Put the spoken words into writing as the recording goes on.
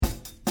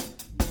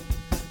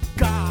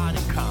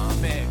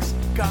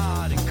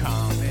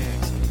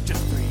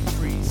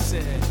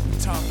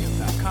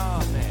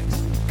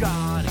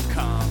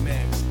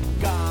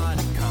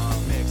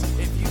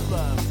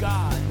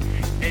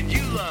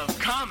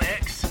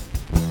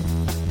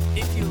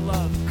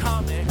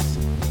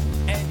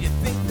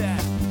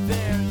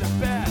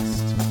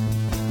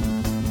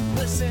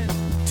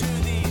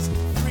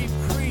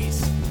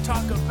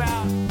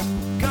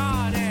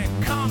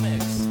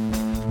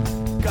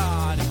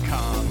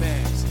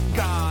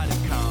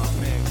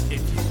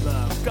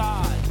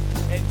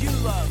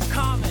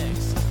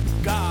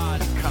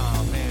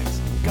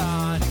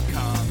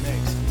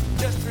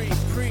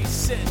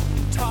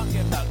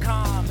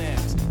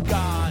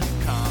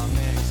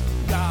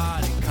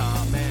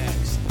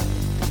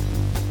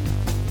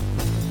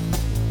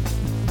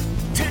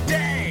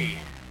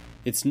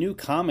It's New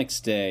Comics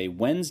Day,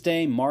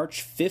 Wednesday,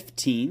 March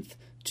 15th,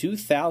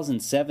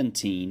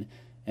 2017,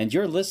 and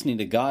you're listening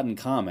to God in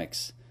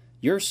Comics,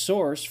 your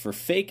source for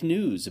fake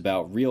news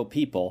about real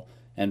people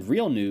and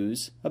real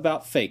news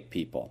about fake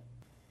people.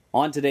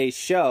 On today's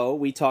show,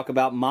 we talk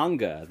about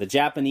manga, the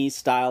Japanese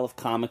style of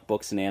comic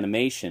books and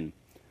animation.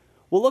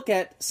 We'll look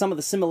at some of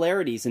the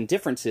similarities and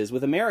differences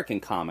with American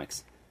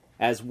comics,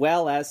 as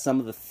well as some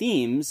of the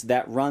themes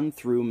that run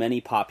through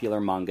many popular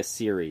manga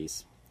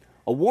series.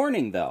 A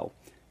warning, though.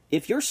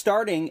 If you're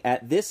starting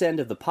at this end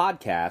of the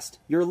podcast,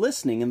 you're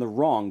listening in the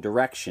wrong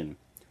direction.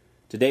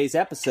 Today's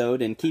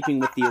episode, in keeping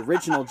with the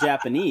original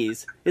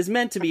Japanese, is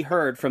meant to be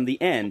heard from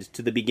the end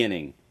to the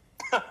beginning.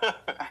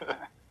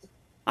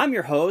 I'm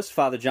your host,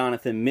 Father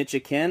Jonathan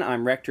Mitchican.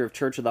 I'm rector of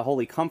Church of the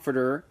Holy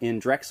Comforter in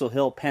Drexel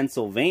Hill,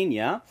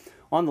 Pennsylvania.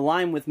 On the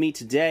line with me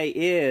today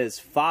is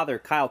Father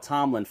Kyle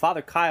Tomlin.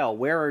 Father Kyle,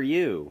 where are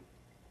you?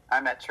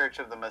 I'm at Church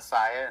of the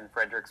Messiah in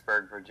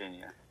Fredericksburg,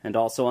 Virginia. And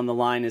also on the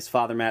line is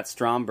Father Matt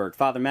Stromberg.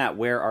 Father Matt,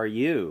 where are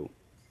you?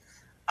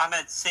 I'm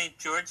at St.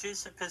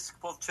 George's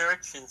Episcopal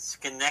Church in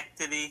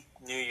Schenectady,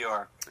 New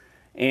York.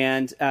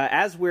 And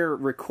as we're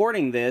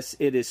recording this,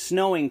 it is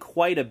snowing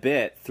quite a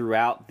bit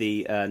throughout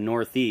the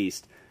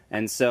Northeast.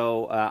 And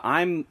so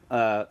I'm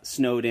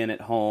snowed in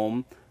at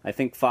home. I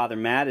think Father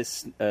Matt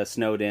is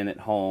snowed in at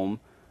home.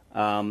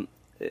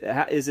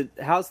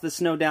 How's the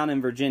snow down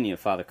in Virginia,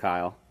 Father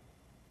Kyle?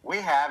 We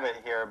have it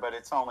here, but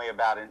it's only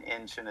about an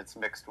inch, and it's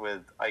mixed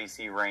with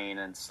icy rain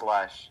and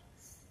slush.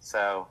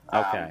 So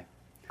okay.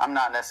 I'm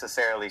not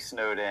necessarily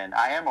snowed in.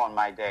 I am on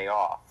my day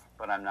off,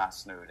 but I'm not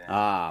snowed in.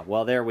 Ah,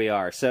 well, there we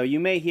are. So you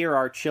may hear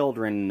our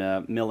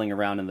children milling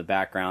around in the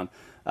background.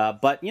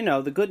 But, you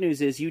know, the good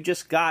news is you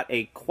just got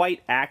a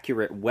quite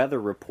accurate weather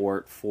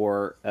report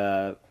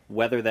for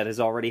weather that has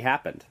already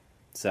happened.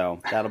 So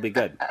that'll be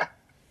good.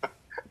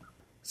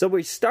 So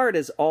we start,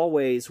 as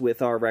always, with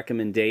our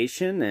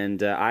recommendation,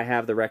 and I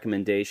have the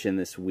recommendation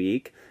this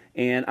week.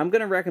 And I'm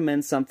going to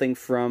recommend something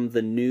from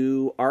the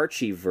new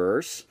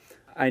Archieverse.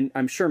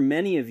 I'm sure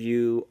many of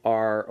you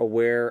are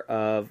aware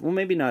of, well,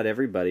 maybe not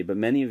everybody, but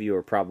many of you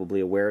are probably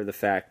aware of the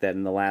fact that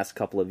in the last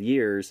couple of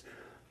years,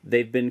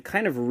 they've been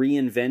kind of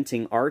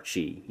reinventing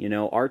Archie. You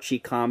know, Archie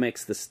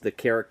comics, the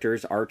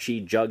characters,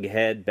 Archie,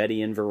 Jughead,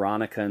 Betty and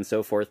Veronica, and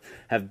so forth,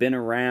 have been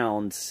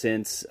around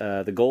since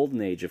the golden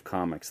age of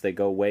comics. They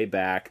go way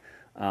back.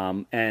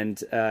 You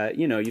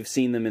know, you've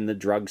seen them in the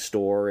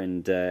drugstore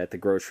and at the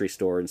grocery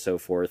store and so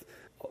forth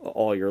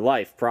all your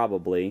life,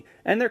 probably.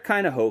 And they're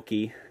kind of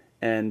hokey.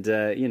 And,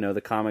 you know,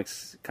 the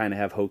comics kind of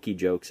have hokey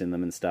jokes in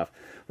them and stuff.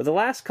 But the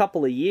last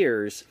couple of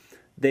years,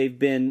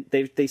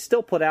 they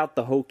still put out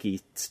the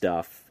hokey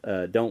stuff,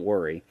 don't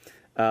worry.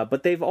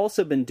 But they've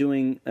also been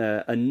doing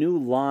a new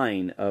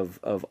line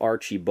of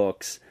Archie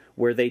books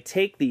where they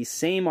take these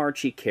same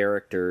Archie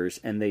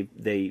characters and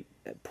they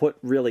put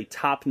really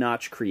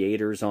top-notch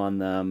creators on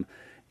them,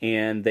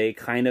 and they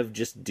kind of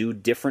just do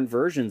different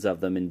versions of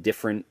them in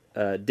different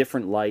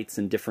lights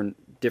and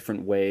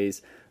different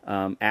ways.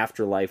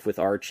 Afterlife with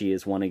Archie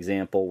is one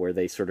example where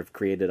they sort of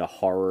created a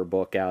horror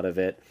book out of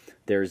it.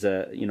 There's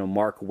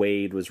Mark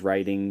Waid was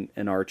writing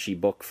an Archie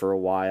book for a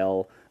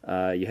while.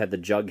 You had the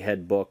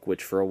Jughead book,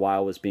 which for a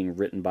while was being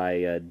written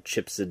by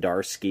Chip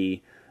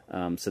Zdarsky,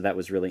 so that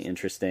was really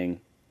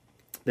interesting.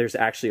 There's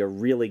actually a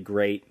really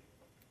great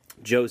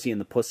Josie and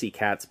the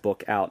Pussycats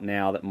book out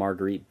now that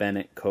Marguerite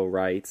Bennett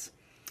co-writes.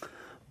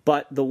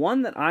 But the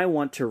one that I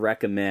want to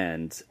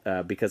recommend,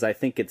 because I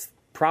think it's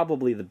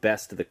probably the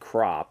best of the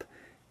crop,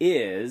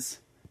 is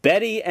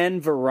Betty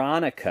and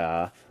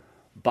Veronica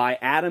by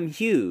Adam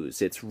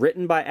Hughes. It's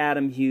written by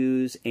Adam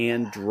Hughes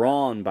and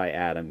drawn by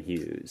Adam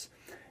Hughes.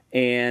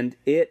 And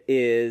it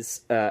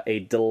is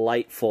a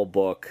delightful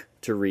book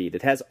to read.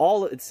 It has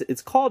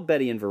it's called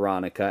Betty and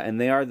Veronica, and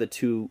they are the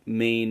two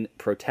main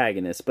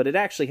protagonists, but it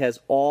actually has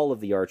all of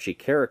the Archie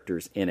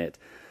characters in it.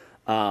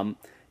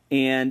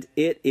 And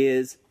it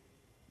is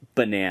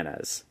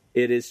bananas.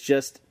 It is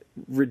just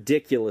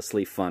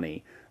ridiculously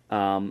funny.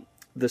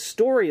 The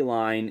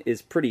storyline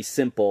is pretty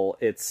simple.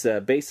 It's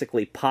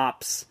basically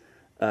Pops,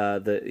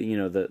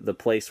 the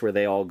place where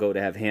they all go to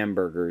have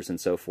hamburgers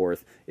and so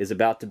forth, is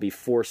about to be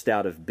forced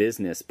out of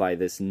business by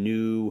this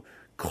new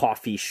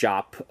coffee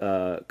shop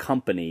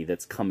company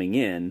that's coming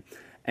in.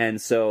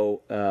 And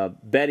so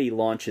Betty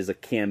launches a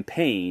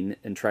campaign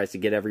and tries to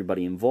get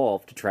everybody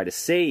involved to try to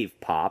save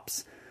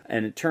Pops.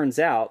 And it turns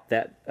out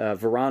that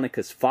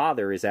Veronica's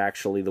father is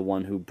actually the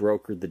one who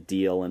brokered the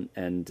deal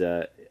and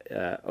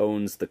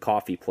owns the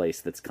coffee place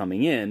that's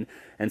coming in.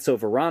 And so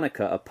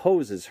Veronica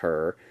opposes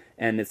her,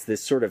 and it's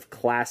this sort of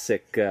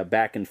classic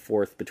back and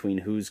forth between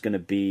who's going to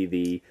be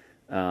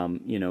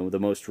the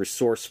most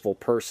resourceful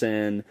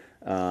person.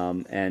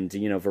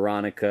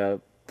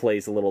 Veronica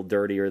plays a little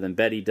dirtier than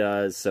Betty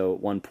does. So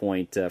at one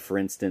point, for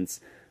instance,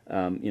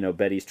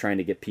 Betty's trying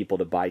to get people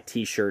to buy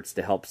T-shirts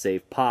to help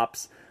save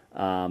Pops.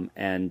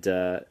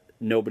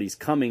 Nobody's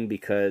coming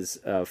because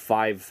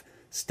 5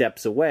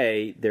 steps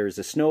away there's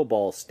a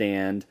snowball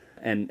stand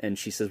And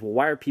she says, well,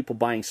 why are people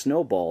buying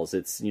snowballs?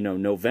 It's,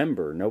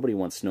 November. Nobody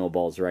wants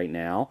snowballs right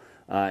now.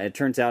 It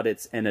turns out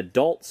it's an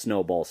adult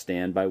snowball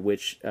stand, by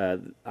which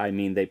I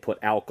mean they put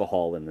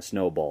alcohol in the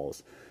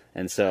snowballs.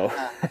 And so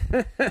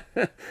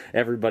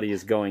everybody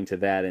is going to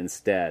that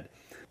instead.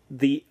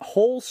 The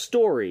whole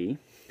story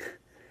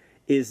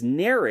is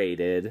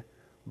narrated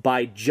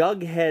by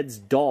Jughead's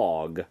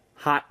dog,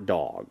 Hot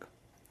Dog.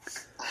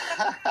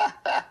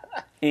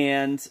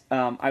 And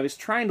I was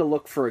trying to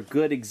look for a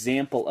good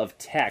example of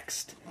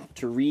text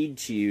to read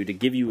to you to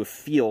give you a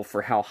feel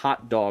for how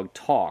Hot Dog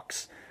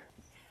talks.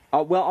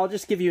 Well, I'll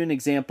just give you an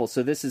example.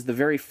 So this is the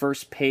very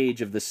first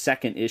page of the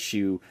second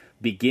issue,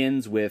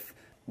 begins with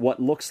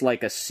what looks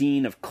like a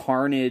scene of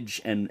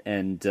carnage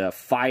and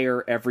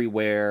fire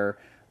everywhere.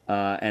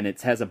 And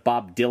it has a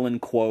Bob Dylan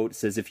quote. It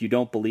says, if you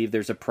don't believe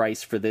there's a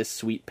price for this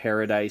sweet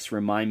paradise,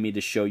 remind me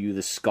to show you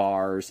the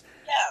scars.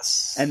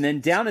 Yes. And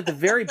then down at the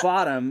very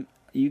bottom,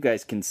 you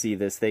guys can see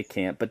this, they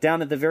can't, but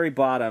down at the very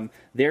bottom,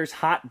 there's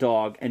Hot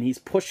Dog, and he's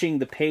pushing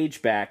the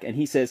page back, and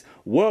he says,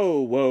 whoa,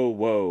 whoa,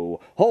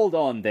 whoa, hold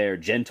on there,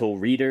 gentle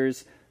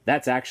readers.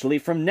 That's actually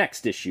from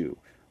next issue.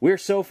 We're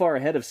so far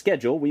ahead of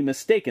schedule, we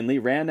mistakenly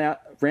ran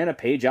a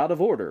page out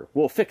of order.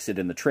 We'll fix it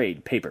in the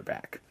trade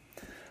paperback.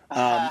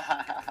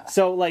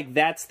 So,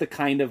 that's the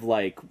kind of,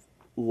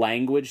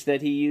 language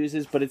that he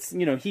uses, but it's,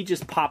 he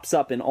just pops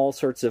up in all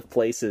sorts of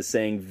places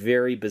saying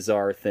very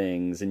bizarre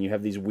things, and you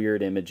have these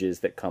weird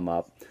images that come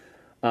up.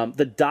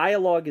 The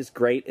dialogue is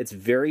great. It's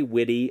very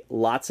witty,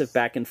 lots of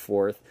back and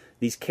forth.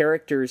 These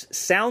characters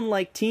sound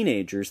like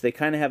teenagers. They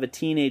kind of have a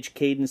teenage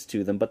cadence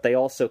to them, but they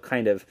also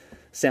kind of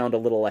sound a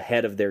little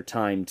ahead of their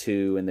time,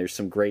 too, and there's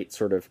some great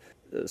sort of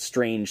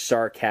strange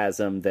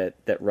sarcasm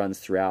that runs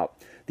throughout.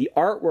 The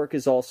artwork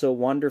is also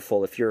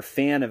wonderful. If you're a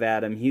fan of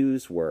Adam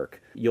Hughes'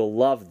 work, you'll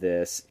love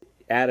this.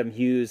 Adam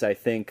Hughes, I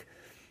think,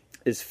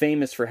 is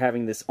famous for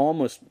having this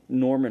almost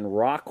Norman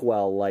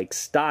Rockwell-like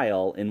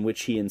style in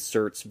which he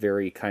inserts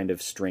very kind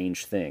of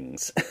strange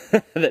things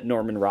that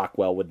Norman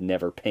Rockwell would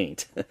never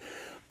paint.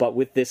 But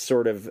with this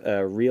sort of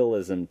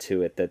realism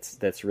to it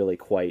that's really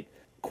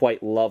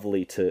quite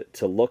lovely to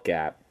look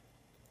at.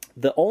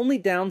 The only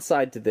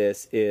downside to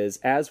this is,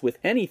 as with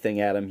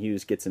anything Adam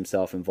Hughes gets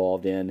himself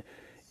involved in,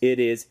 it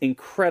is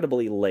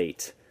incredibly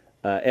late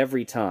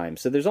every time.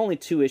 So there's only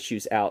 2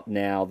 issues out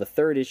now. The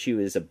 3rd issue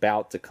is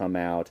about to come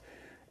out.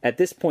 At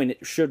this point,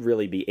 it should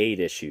really be 8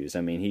 issues. I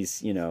mean,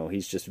 he's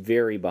just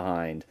very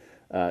behind.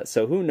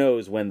 So who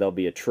knows when there'll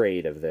be a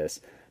trade of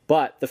this.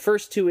 But the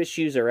first 2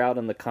 issues are out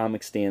on the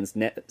comic stands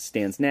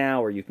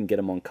now, or you can get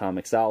them on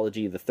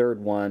Comixology. The 3rd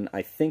one,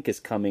 I think, is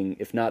coming,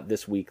 if not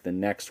this week, then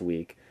next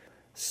week.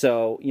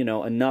 So,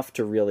 enough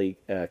to really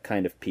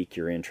kind of pique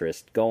your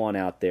interest. Go on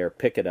out there,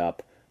 pick it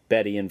up.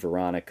 Betty and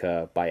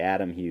Veronica by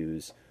Adam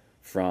Hughes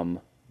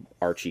from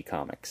Archie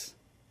Comics.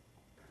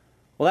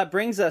 Well, that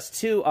brings us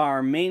to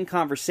our main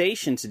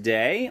conversation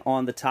today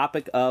on the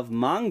topic of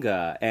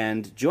manga.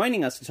 And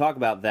joining us to talk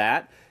about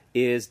that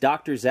is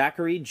Dr.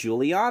 Zachary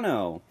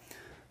Giuliano.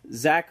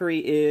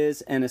 Zachary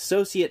is an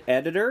associate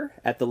editor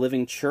at The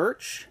Living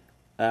Church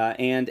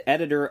and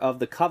editor of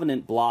the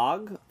Covenant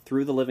blog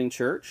through The Living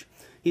Church.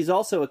 He's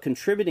also a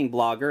contributing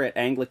blogger at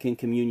Anglican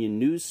Communion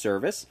News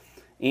Service.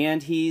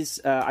 And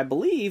he's, I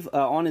believe,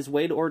 on his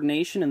way to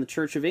ordination in the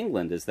Church of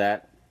England. Is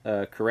that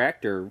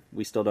correct, or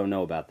we still don't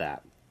know about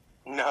that?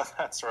 No,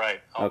 that's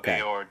right. I'll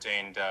be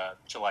ordained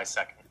July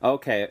 2nd.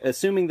 Okay,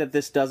 assuming that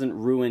this doesn't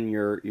ruin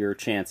your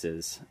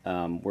chances,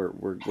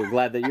 we're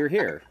glad that you're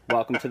here.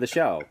 Welcome to the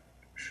show.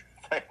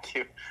 Thank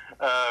you.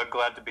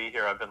 Glad to be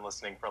here. I've been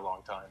listening for a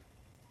long time.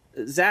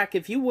 Zach,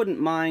 if you wouldn't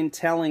mind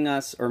telling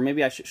us, or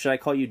maybe should I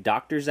call you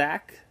Dr.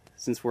 Zach?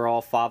 Since we're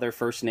all father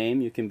first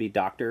name, you can be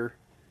Dr.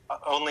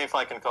 Only if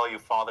I can call you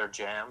Father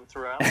Jam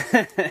throughout.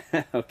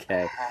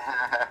 Okay.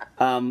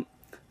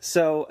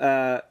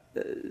 So,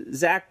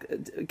 Zach,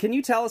 can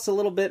you tell us a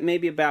little bit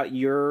maybe about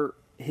your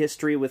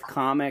history with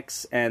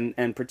comics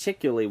and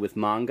particularly with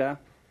manga?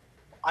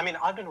 I mean,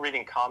 I've been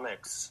reading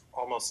comics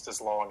almost as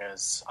long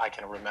as I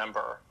can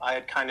remember. I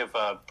had kind of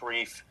a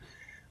brief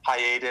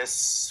hiatus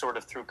sort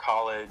of through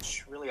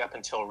college, really up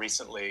until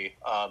recently,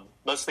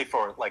 mostly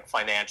for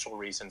financial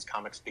reasons.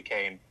 Comics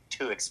became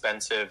too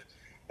expensive,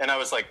 and I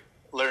was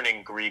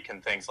learning Greek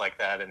and things like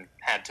that and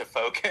had to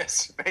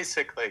focus,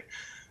 basically.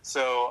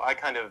 So I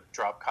kind of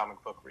dropped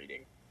comic book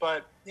reading.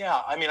 But,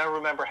 yeah, I mean, I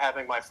remember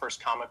having my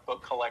first comic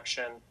book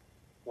collection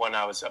when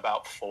I was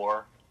about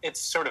 4.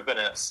 It's sort of been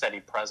a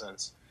steady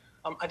presence.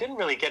 I didn't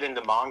really get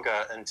into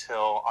manga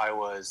until I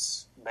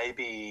was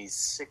maybe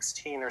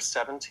 16 or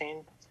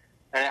 17.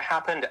 And it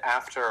happened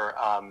after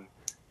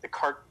the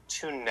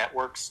Cartoon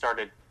Network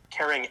started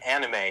carrying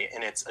anime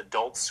in its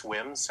Adult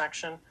Swim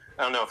section.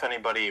 I don't know if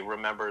anybody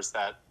remembers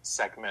that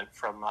segment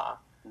from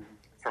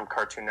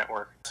Cartoon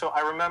Network. So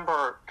I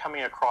remember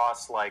coming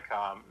across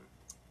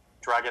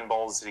Dragon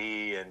Ball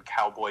Z and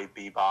Cowboy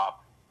Bebop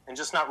and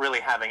just not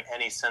really having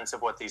any sense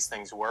of what these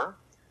things were.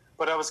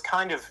 But I was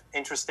kind of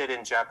interested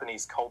in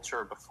Japanese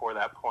culture before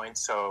that point,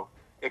 so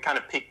it kind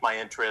of piqued my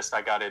interest.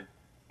 I got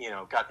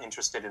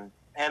interested in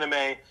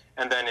anime,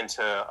 and then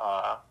into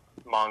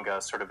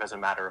manga, sort of as a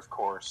matter of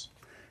course.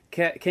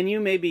 Can you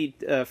maybe,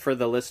 for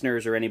the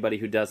listeners or anybody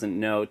who doesn't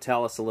know,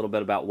 tell us a little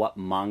bit about what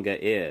manga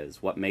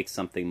is? What makes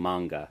something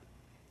manga?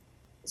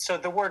 So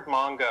the word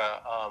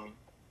manga,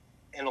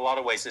 in a lot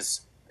of ways,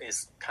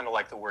 is kind of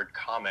like the word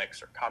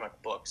comics or comic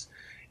books,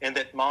 and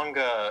that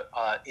manga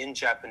in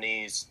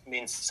Japanese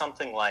means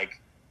something like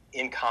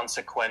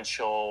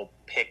inconsequential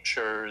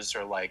pictures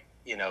or like,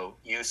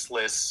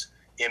 useless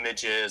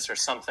images or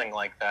something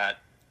like that.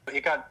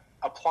 It got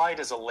applied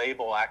as a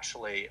label,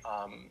 actually,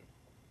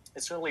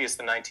 as early as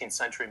the 19th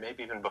century,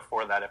 maybe even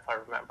before that, if I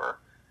remember,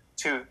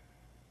 to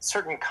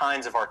certain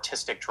kinds of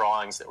artistic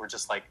drawings that were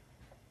just like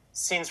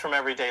scenes from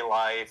everyday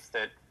life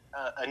that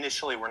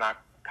initially were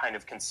not kind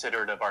of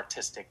considered of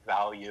artistic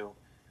value,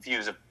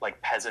 views of like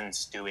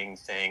peasants doing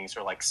things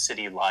or like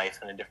city life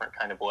in a different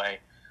kind of way.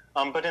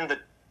 But in the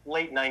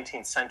late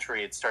 19th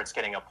century, it starts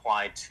getting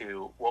applied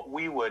to what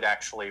we would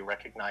actually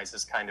recognize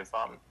as kind of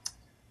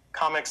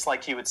comics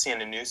like you would see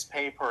in a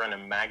newspaper and a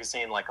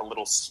magazine, like a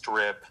little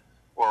strip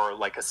or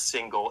like a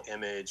single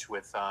image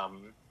with,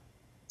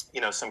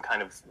 some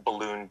kind of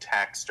balloon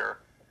text, or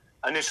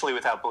initially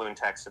without balloon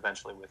text,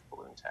 eventually with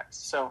balloon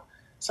text. So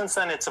since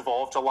then, it's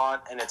evolved a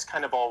lot, and it's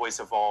kind of always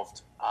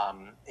evolved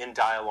in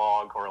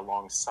dialogue or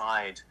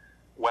alongside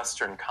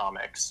Western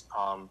comics,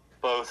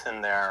 both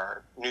in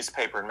their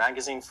newspaper and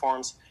magazine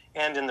forms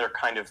and in their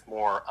kind of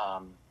more,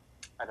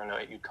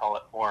 you'd call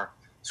it more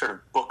sort of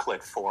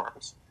booklet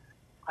forms.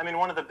 I mean,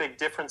 one of the big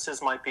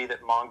differences might be that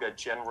manga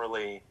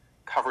generally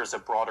covers a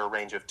broader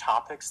range of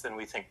topics than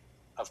we think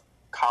of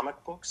comic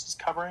books as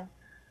covering.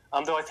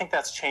 Though I think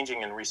that's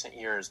changing in recent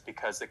years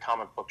because the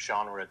comic book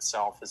genre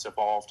itself has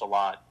evolved a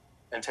lot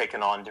and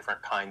taken on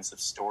different kinds of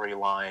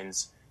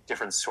storylines,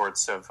 different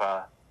sorts of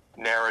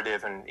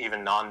narrative and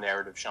even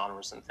non-narrative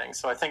genres and things.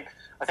 So I think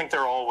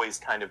they're always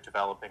kind of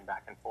developing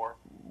back and forth.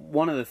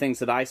 One of the things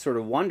that I sort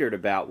of wondered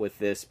about with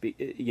this,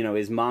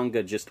 is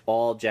manga just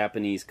all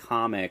Japanese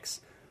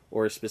comics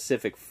or a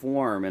specific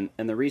form?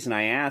 And the reason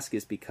I ask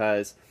is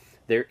because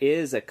there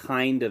is a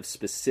kind of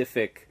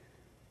specific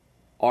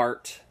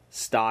art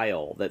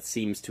style that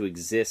seems to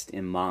exist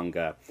in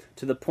manga,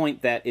 to the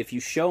point that if you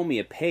show me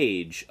a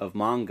page of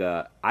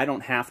manga, I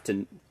don't have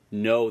to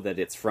know that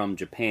it's from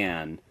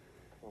Japan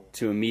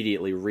to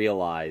immediately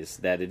realize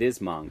that it is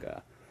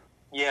manga.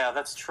 Yeah,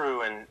 that's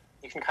true, and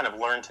you can kind of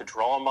learn to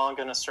draw a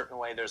manga in a certain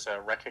way. There's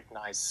a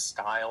recognized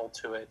style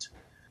to it.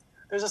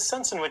 There's a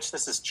sense in which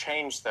this has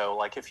changed, though.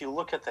 Like, if you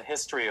look at the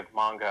history of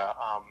manga,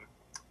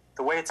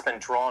 the way it's been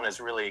drawn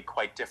is really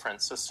quite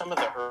different. So some of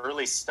the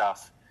early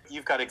stuff,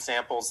 you've got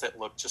examples that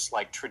look just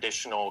like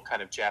traditional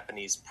kind of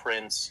Japanese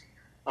prints,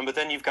 but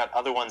then you've got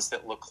other ones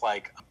that look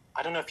like,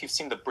 I don't know if you've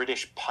seen the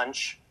British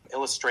Punch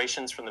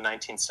illustrations from the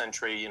 19th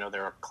century.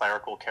 There are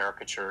clerical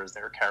caricatures,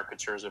 there are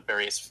caricatures of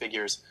various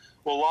figures.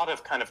 Well, a lot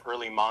of kind of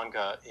early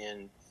manga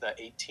in the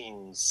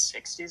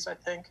 1860s, I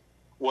think,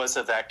 was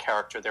of that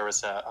character. There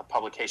was a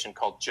publication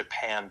called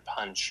Japan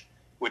Punch,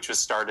 which was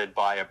started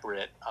by a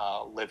Brit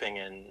living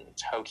in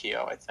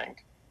Tokyo, I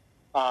think.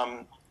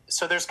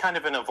 So there's kind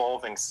of an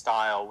evolving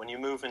style. When you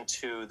move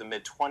into the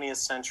mid-20th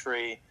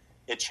century,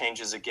 it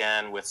changes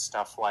again with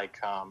stuff like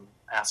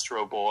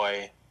Astro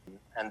Boy,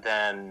 and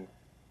then,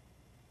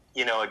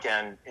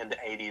 again in the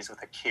 80s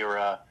with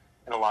Akira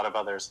and a lot of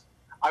others.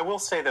 I will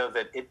say, though,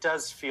 that it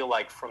does feel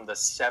like from the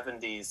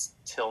 70s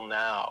till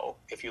now,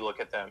 if you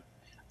look at them,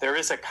 there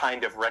is a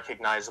kind of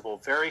recognizable,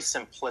 very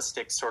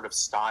simplistic sort of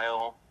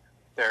style.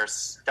 There are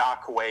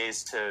stock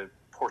ways to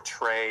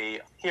portray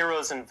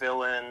heroes and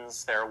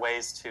villains. There are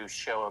ways to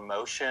show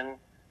emotion,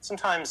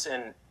 sometimes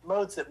in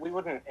modes that we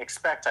wouldn't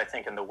expect, I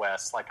think, in the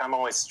West. Like, I'm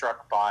always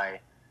struck by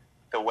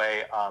the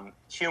way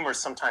humor is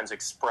sometimes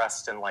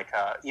expressed in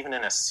even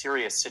in a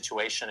serious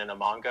situation in a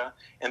manga,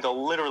 and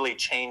they'll literally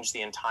change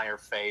the entire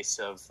face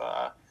of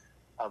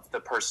the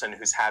person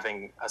who's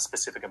having a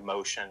specific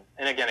emotion.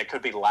 And again, it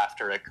could be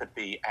laughter, it could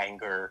be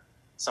anger,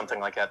 something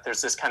like that. There's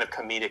this kind of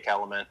comedic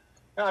element.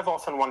 And I've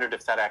often wondered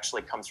if that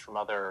actually comes from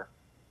other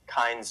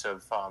kinds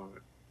of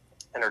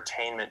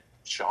entertainment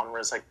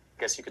genres, I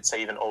guess you could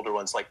say, even older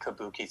ones like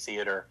kabuki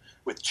theater,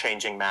 with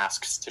changing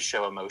masks to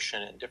show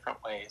emotion in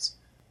different ways.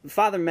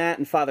 Father Matt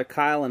and Father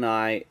Kyle and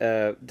I,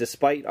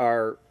 despite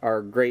our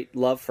great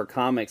love for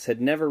comics,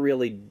 had never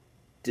really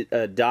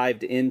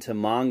dived into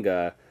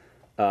manga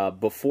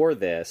before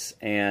this,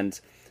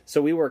 and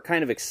so we were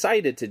kind of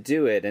excited to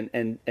do it,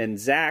 and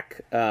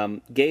Zach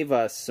gave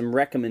us some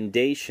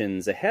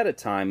recommendations ahead of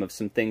time of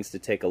some things to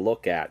take a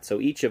look at.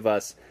 So each of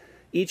us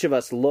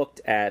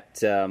looked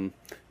at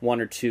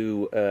one or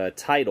two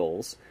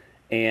titles,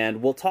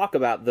 and we'll talk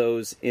about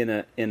those in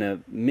a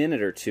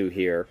minute or two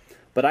here.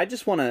 But I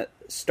just want to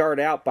start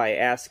out by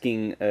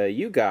asking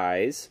you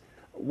guys,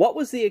 what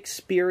was the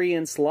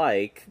experience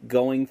like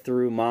going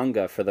through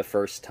manga for the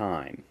first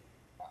time?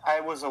 I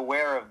was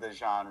aware of the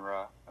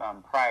genre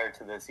prior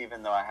to this,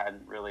 even though I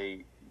hadn't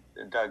really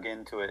dug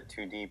into it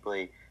too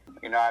deeply.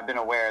 I've been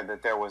aware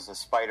that there was a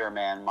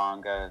Spider-Man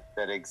manga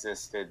that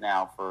existed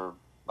now for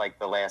like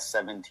the last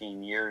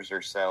 17 years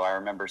or so. I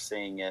remember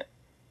seeing it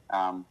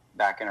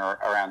back in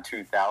around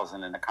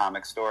 2000 in a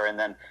comic store. And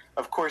then,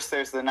 of course,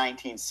 there's the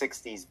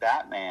 1960s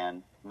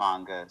Batman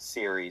manga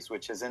series,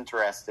 which has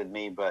interested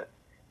me, but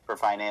for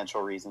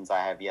financial reasons, I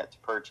have yet to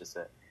purchase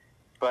it.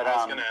 But I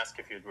was going to ask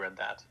if you'd read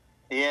that.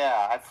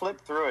 Yeah, I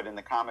flipped through it in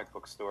the comic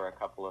book store a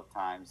couple of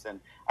times. And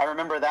I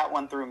remember that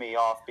one threw me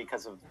off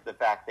because of the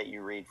fact that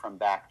you read from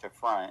back to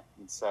front.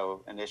 And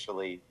so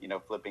initially,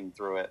 flipping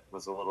through it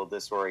was a little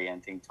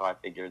disorienting until I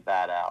figured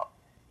that out.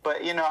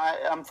 But,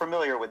 I'm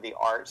familiar with the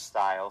art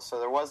style, so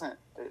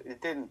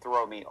it didn't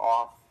throw me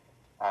off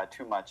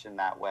too much in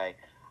that way.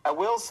 I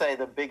will say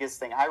the biggest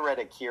thing, I read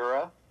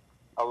Akira.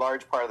 A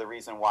large part of the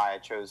reason why I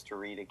chose to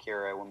read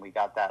Akira when we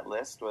got that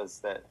list was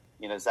that,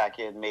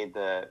 Zachy had made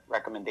the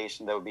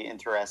recommendation that it would be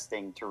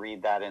interesting to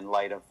read that in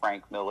light of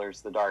Frank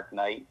Miller's The Dark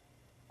Knight.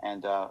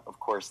 And, of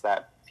course,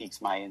 that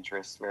piques my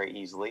interest very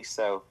easily.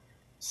 So,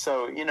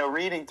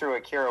 reading through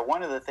Akira,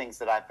 one of the things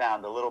that I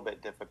found a little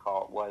bit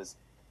difficult was,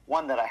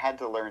 one, that I had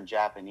to learn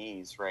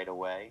Japanese right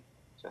away.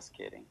 Just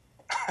kidding.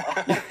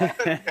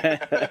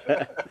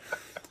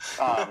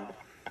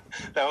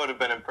 That would have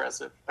been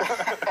impressive.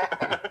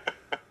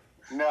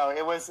 No,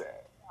 it was...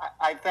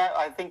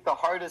 I think the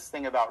hardest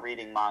thing about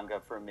reading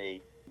manga for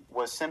me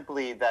was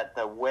simply that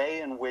the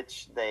way in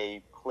which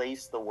they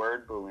placed the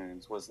word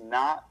balloons was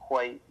not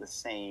quite the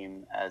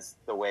same as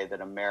the way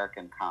that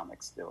American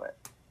comics do it.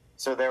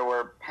 So there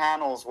were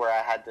panels where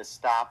I had to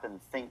stop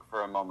and think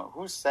for a moment,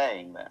 who's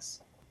saying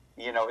this?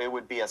 It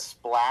would be a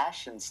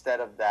splash instead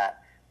of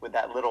that, with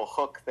that little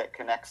hook that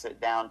connects it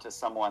down to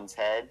someone's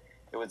head.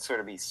 It would sort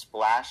of be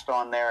splashed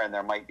on there, and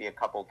there might be a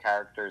couple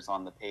characters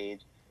on the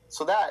page.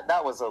 So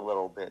that was a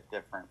little bit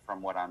different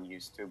from what I'm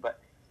used to.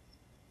 But,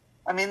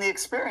 I mean, the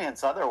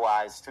experience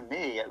otherwise, to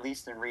me, at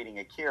least in reading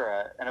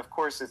Akira, and of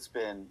course it's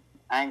been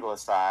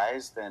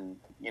anglicized, and,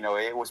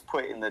 it was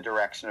put in the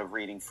direction of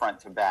reading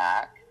front to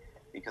back,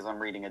 because I'm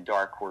reading a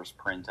Dark Horse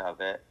print of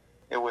it.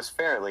 It was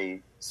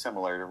fairly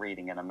similar to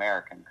reading an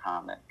American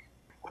comic.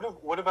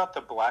 What about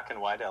the black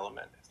and white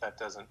element, if that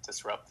doesn't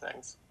disrupt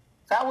things?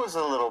 That was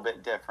a little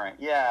bit different.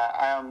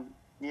 Yeah,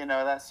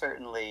 that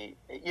certainly,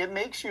 it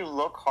makes you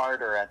look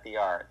harder at the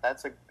art.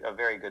 That's a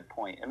very good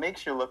point. It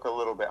makes you look a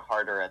little bit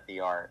harder at the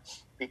art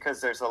because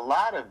there's a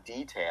lot of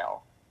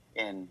detail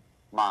in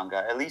manga,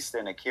 at least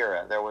in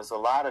Akira. There was a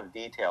lot of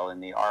detail in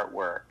the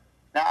artwork.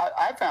 Now,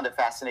 I found it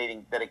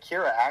fascinating that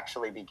Akira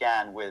actually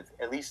began with,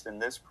 at least in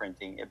this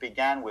printing, it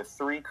began with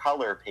 3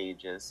 color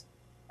pages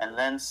and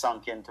then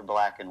sunk into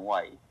black and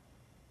white.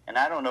 And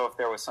I don't know if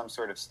there was some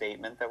sort of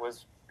statement that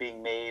was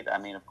being made. I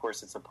mean, of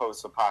course, it's a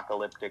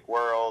post-apocalyptic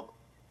world.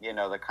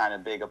 The kind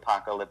of big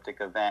apocalyptic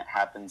event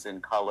happens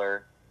in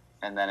color,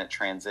 and then it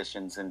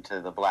transitions into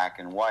the black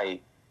and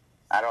white.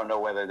 I don't know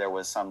whether there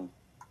was some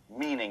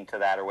meaning to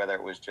that or whether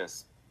it was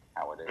just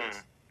how it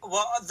is.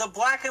 Well, the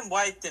black and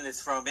white didn't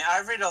throw me.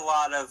 I read a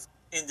lot of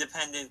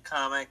independent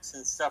comics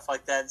and stuff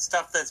like that,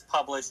 stuff that's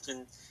published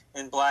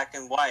in black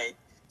and white.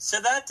 So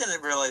that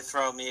didn't really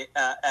throw me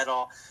at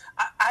all.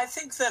 I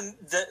think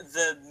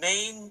the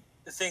main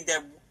thing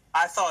that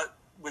I thought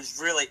was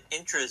really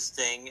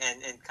interesting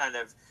and kind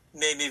of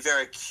made me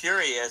very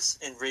curious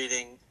in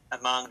reading a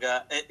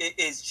manga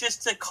is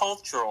just the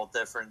cultural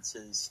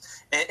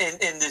differences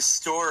in the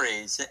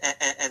stories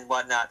and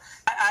whatnot.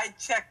 I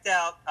checked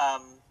out,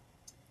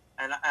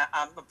 and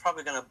I'm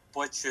probably going to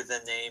butcher the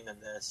name of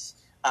this,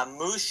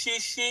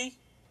 Mushishi.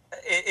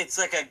 It's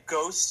like a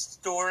ghost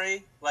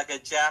story, like a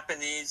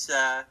Japanese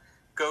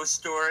ghost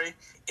story.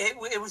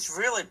 It was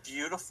really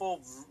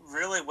beautiful,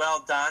 really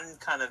well done,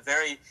 kind of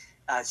very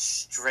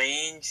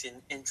strange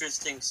and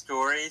interesting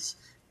stories.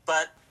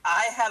 But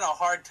I had a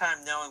hard time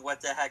knowing what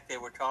the heck they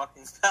were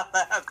talking about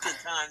half the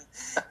time.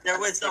 There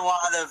was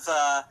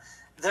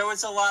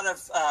a lot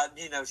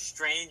of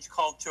strange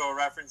cultural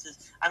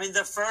references. I mean,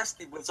 the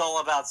first was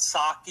all about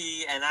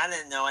sake, and I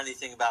didn't know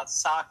anything about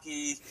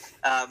sake.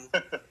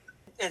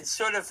 And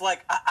sort of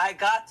like, I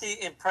got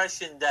the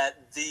impression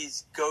that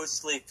these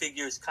ghostly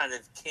figures kind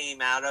of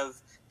came out of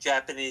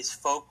Japanese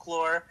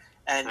folklore,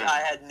 and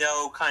I had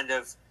no kind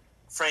of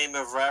frame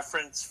of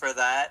reference for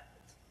that.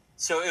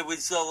 So it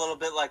was a little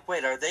bit like,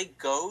 wait, are they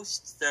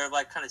ghosts? They're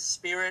like kind of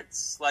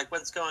spirits? Like,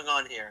 what's going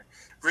on here?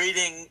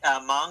 Reading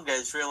manga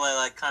is really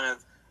like kind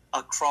of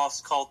a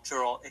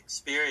cross-cultural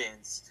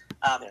experience.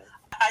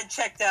 I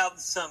checked out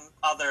some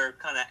other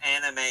kind of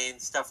anime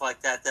and stuff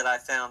like that I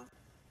found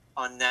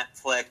on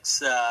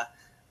Netflix.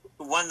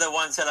 One of the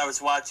ones that I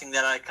was watching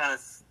that I kind of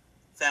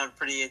found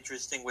pretty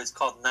interesting was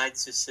called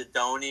Knights of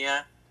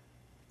Sidonia.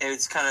 It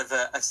was kind of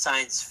a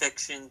science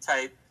fiction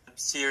type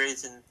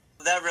series, and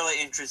that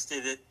really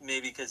interested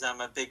me because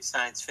I'm a big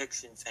science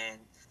fiction fan.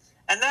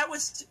 And it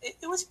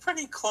was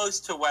pretty close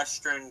to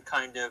Western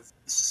kind of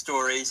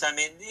stories. I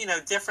mean,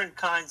 different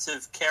kinds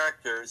of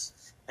characters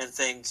and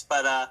things.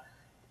 But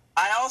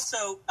I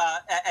also,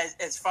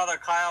 as Father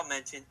Kyle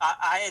mentioned,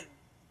 I had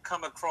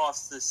come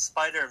across the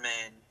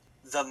Spider-Man,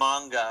 the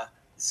manga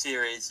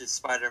series of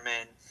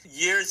Spider-Man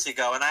years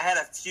ago, and I had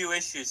a few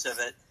issues of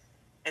it.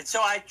 And so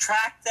I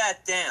tracked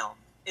that down.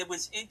 it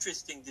was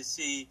interesting to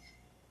see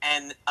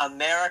an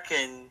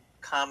American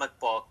comic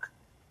book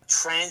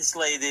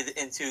translated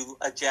into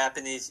a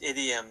Japanese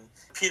idiom.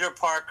 Peter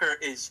Parker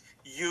is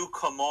Yu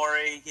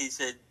Komori. He's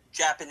a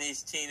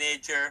Japanese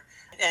teenager.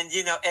 And,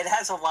 you know, it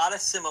has a lot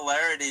of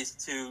similarities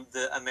to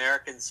the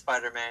American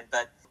Spider-Man,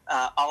 but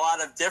a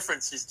lot of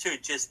differences, too,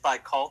 just by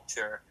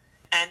culture.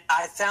 And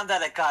I found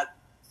that it got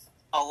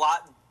a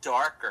lot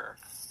darker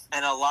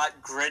and a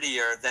lot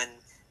grittier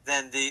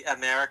than the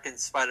American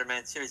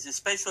Spider-Man series,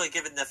 especially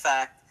given the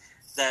fact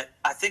that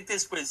I think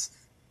this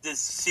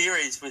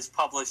series was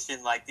published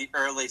in like the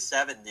early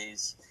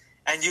 70s.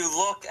 And you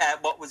look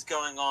at what was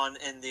going on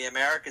in the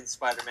American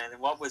Spider-Man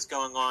and what was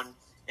going on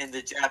in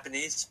the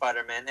Japanese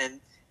Spider-Man.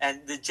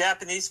 And the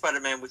Japanese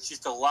Spider-Man was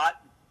just a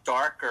lot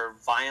darker,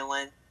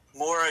 violent,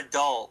 more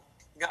adult.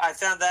 You know, I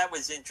found that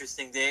was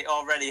interesting. They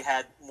already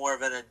had more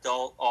of an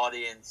adult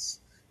audience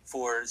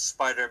for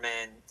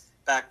Spider-Man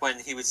back when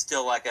he was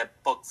still like a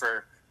book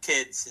for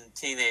kids and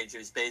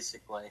teenagers,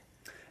 basically.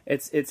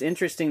 It's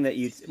interesting that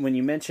when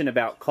you mention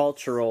about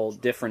cultural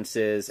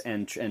differences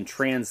and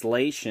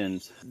translation,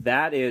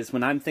 that is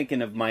when I'm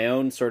thinking of my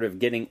own sort of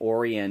getting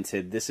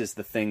oriented. This is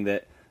the thing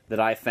that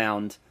I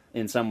found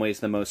in some ways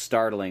the most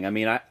startling. I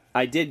mean,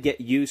 I did get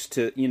used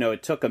to, you know,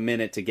 it took a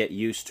minute to get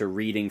used to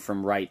reading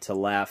from right to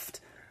left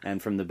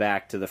and from the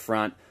back to the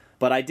front,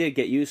 but I did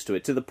get used to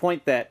it to the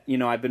point that, you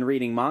know, I've been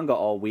reading manga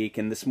all week,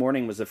 and this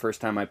morning was the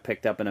first time I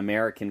picked up an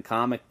American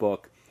comic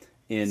book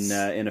in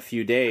a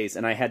few days,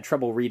 and I had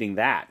trouble reading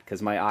that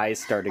because my eyes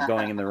started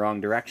going in the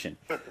wrong direction.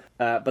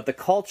 But the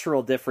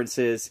cultural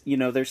differences, you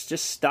know, there's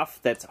just stuff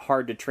that's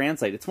hard to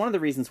translate. It's one of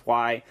the reasons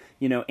why,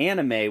 you know,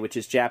 anime, which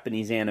is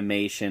Japanese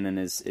animation and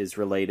is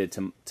related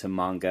to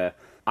manga,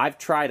 I've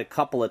tried a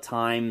couple of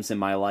times in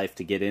my life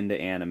to get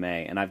into anime,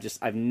 and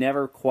I've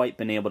never quite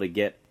been able to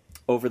get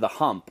over the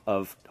hump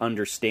of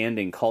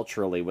understanding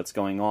culturally what's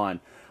going on.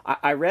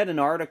 I read an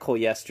article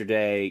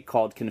yesterday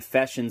called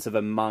Confessions of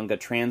a Manga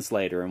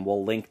Translator, and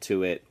we'll link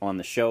to it on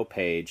the show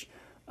page,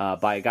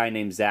 by a guy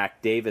named Zach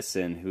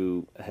Davison,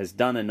 who has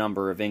done a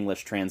number of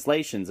English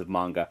translations of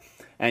manga.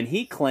 And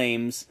he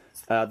claims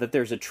that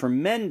there's a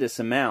tremendous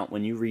amount,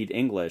 when you read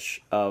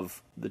English,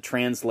 of the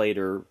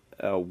translator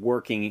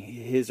working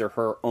his or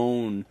her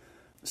own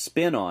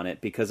spin on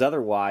it, because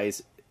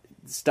otherwise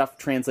stuff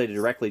translated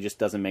directly just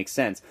doesn't make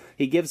sense.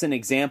 He gives an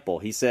example.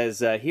 He says,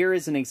 here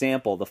is an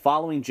example. The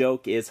following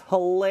joke is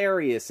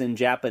hilarious in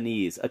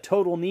Japanese. A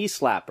total knee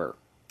slapper.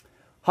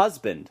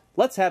 Husband,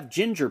 let's have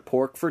ginger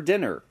pork for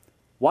dinner.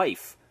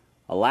 Wife,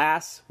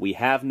 alas, we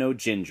have no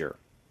ginger.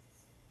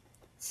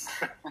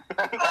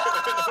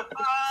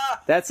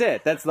 That's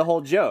it. That's the whole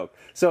joke.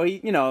 So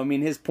he, you know, I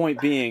mean, his point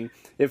being,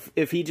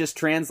 if he just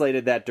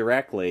translated that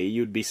directly,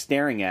 you'd be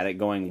staring at it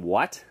going,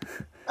 what?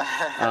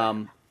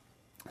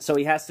 So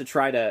he has to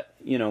try to,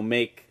 you know,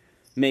 make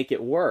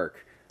it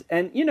work.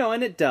 And, you know,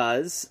 and it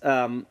does.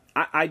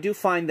 I do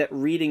find that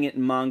reading it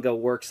in manga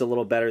works a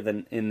little better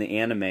than in the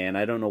anime, and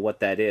I don't know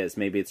what that is.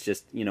 Maybe it's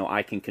just, you know,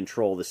 I can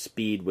control the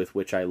speed with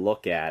which I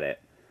look at it.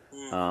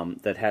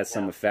 That has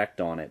some effect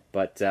on it.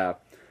 But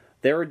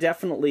there are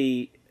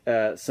definitely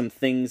some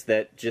things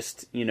that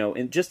just, you know,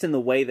 just in the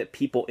way that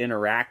people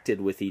interacted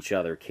with each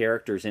other,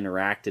 characters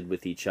interacted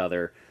with each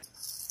other,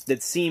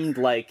 that seemed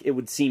like it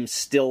would seem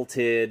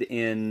stilted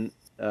in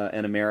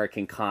an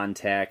American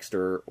context,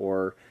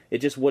 or it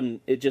just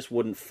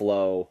wouldn't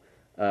flow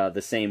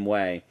the same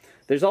way.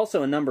 There's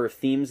also a number of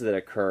themes that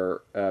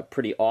occur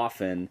pretty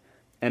often,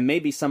 and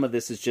maybe some of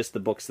this is just the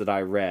books that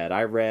I read.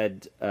 I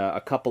read a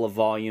couple of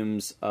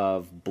volumes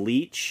of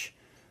Bleach,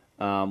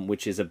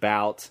 which is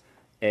about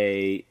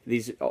I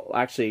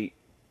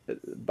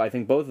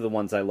think both of the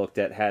ones I looked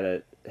at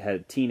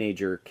had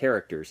teenager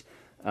characters.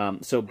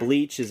 So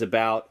Bleach is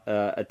about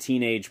a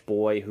teenage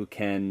boy who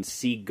can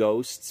see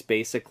ghosts,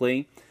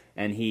 basically,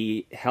 and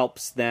he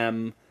helps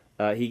them.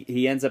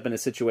 He ends up in a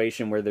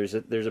situation where there's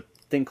a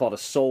thing called a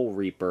Soul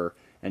Reaper,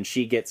 and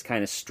she gets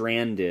kind of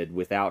stranded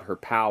without her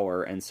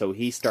power, and so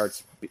he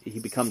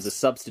becomes a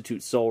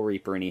substitute Soul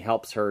Reaper, and he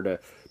helps her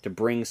to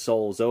bring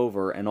souls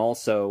over, and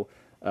also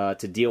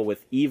to deal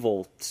with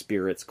evil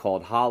spirits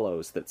called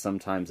Hollows that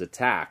sometimes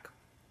attack.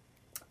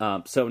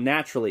 So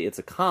naturally, it's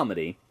a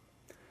comedy.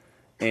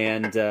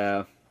 And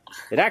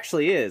it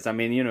actually is. I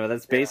mean, you know,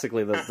 that's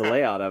basically the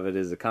layout of it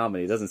is a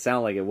comedy. It doesn't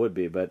sound like it would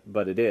be,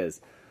 but it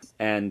is.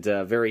 And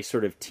very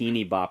sort of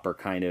teeny bopper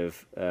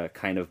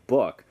kind of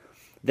book.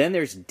 Then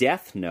there's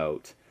Death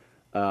Note,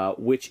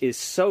 which is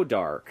so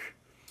dark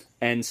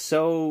and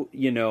so,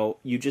 you know,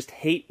 you just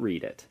hate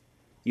read it.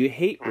 You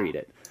hate read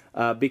it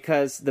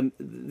because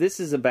this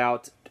is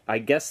about, I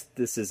guess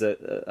this is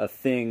a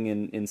thing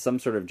in some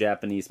sort of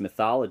Japanese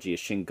mythology, a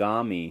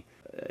Shingami,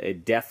 a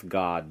death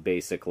god,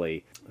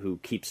 basically, who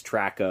keeps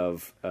track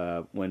of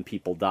when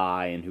people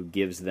die and who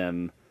gives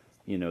them,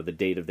 you know, the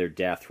date of their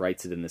death,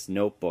 writes it in this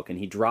notebook, and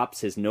he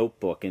drops his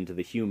notebook into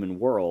the human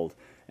world,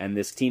 and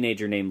this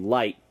teenager named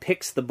Light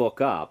picks the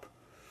book up,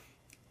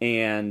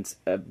 and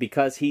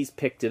because he's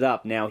picked it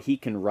up, now he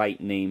can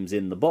write names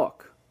in the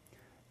book.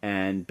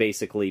 and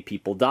basically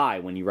people die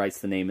when he writes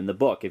the name in the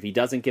book. If he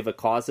doesn't give a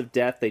cause of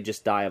death, they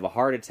just die of a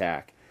heart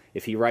attack.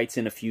 If he writes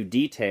in a few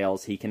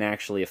details, he can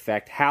actually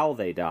affect how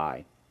they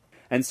die.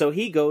 And so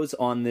he goes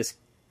on this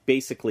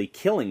basically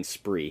killing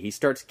spree. He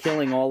starts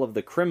killing all of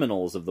the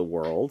criminals of the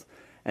world,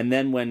 and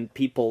then when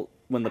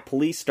the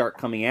police start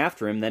coming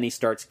after him, then he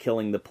starts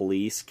killing the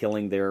police,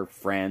 killing their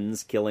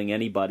friends, killing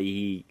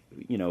anybody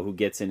who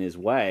gets in his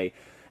way.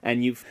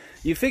 And you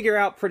figure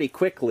out pretty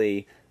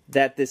quickly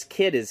that this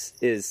kid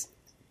is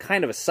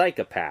kind of a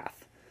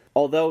psychopath.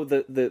 Although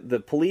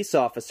the police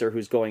officer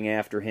who's going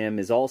after him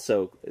is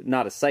also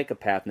not a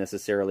psychopath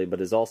necessarily,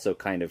 but is also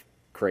kind of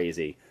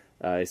crazy.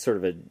 He's sort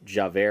of a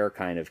Javert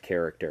kind of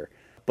character.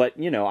 But,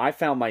 I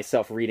found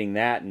myself reading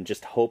that and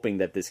just hoping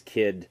that this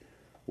kid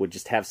would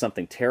just have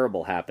something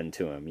terrible happen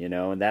to him,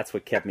 and that's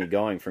what kept me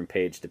going from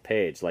page to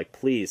page. Like,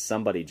 please,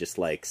 somebody just,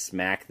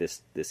 smack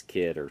this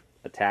kid or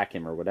attack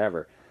him or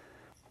whatever.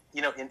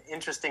 An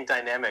interesting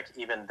dynamic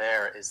even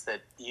there is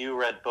that you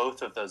read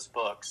both of those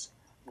books.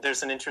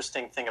 There's an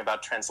interesting thing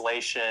about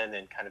translation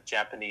and kind of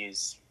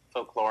Japanese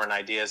folklore and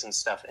ideas and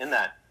stuff in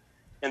that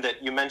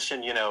you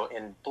mentioned,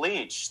 in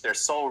Bleach, they're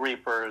soul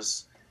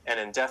reapers, and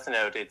in Death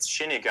Note, it's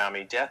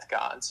Shinigami, death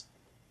gods.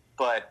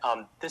 But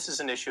this is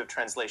an issue of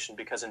translation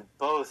because in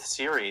both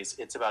series,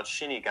 it's about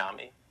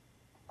Shinigami.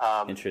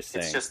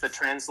 Interesting. It's just the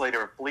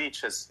translator of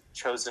Bleach has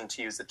chosen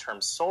to use the term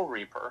soul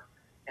reaper,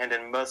 and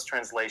in most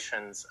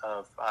translations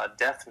of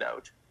Death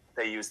Note,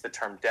 they use the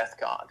term death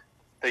god.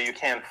 Though you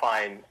can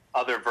find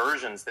other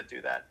versions that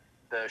do that.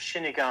 The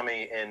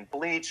Shinigami in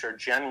Bleach are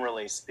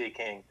generally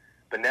speaking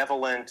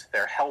benevolent,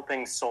 they're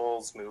helping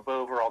souls move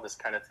over, all this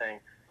kind of thing.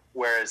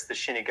 Whereas the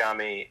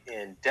Shinigami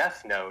in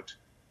Death Note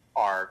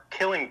are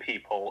killing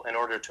people in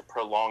order to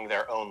prolong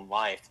their own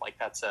life. Like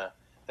that's a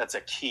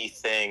key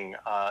thing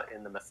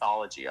in the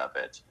mythology of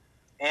it.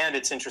 And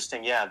it's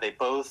interesting, they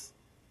both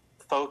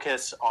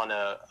focus on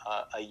a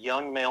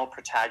young male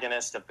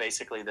protagonist of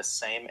basically the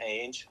same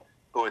age,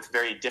 but with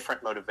very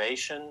different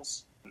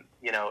motivations.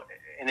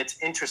 And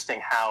it's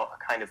interesting how a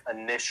kind of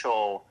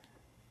initial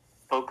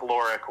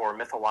folkloric or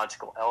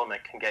mythological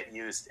element can get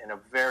used in a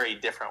very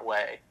different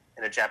way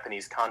in a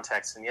Japanese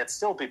context, and yet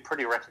still be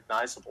pretty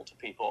recognizable to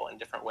people in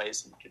different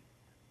ways. And you could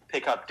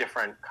pick up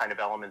different kind of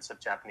elements of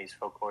Japanese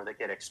folklore that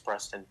get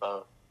expressed in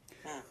both.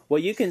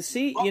 Well, you can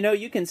see,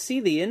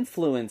 the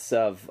influence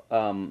of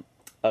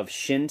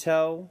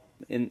Shinto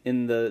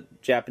in the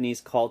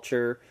Japanese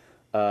culture.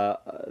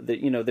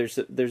 There's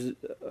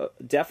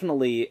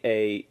definitely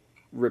a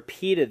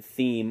repeated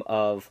theme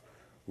of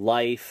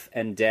life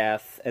and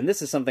death, and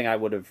this is something I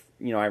would have,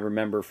 I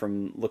remember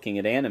from looking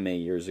at anime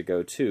years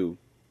ago too.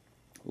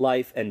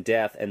 Life and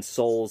death and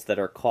souls that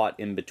are caught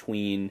in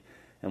between,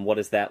 and what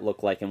does that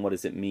look like, and what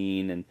does it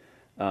mean,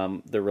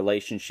 and the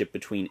relationship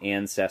between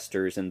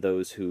ancestors and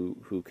those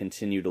who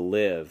continue to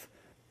live.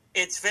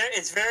 It's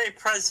very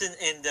present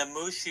in the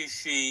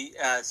Mushishi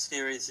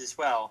series as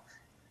well.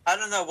 I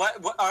don't know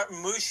what are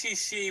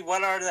Mushishi.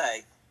 What are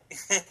they?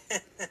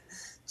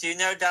 Do you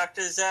know,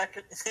 Dr.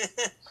 Zach?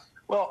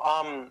 Well,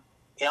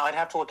 I'd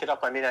have to look it up.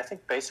 I mean, I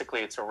think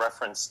basically it's a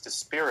reference to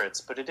spirits,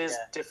 but it is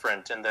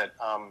different in that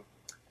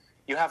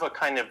you have a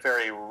kind of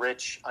very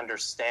rich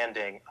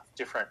understanding of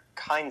different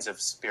kinds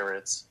of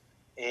spirits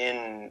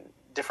in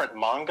different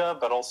manga,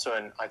 but also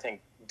in, I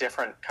think,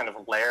 different kind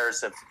of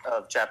layers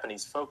of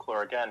Japanese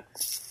folklore, again,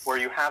 where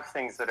you have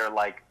things that are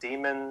like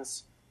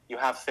demons, you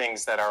have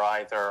things that are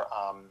either,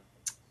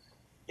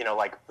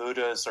 like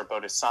Buddhas or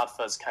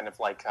Bodhisattvas, kind of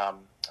like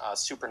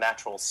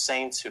supernatural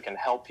saints who can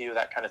help you,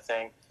 that kind of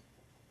thing.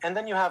 And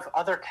then you have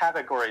other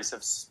categories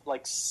of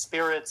like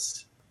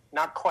spirits,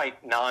 not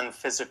quite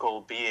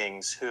non-physical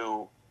beings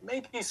who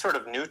may be sort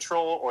of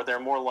neutral, or they're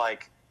more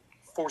like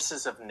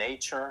forces of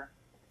nature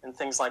and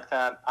things like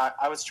that.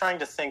 I was trying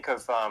to think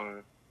of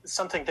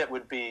something that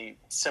would be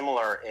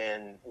similar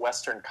in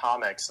Western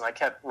comics, and I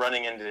kept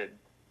running into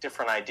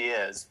different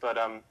ideas. But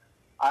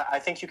I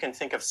think you can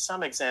think of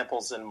some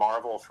examples in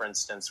Marvel, for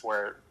instance,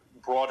 where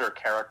broader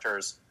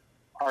characters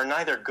are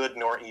neither good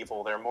nor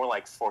evil. They're more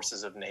like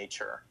forces of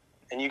nature.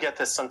 And you get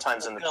this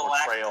sometimes in the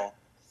portrayal.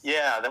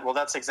 Yeah,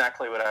 that's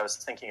exactly what I was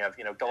thinking of.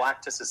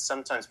 Galactus is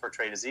sometimes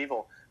portrayed as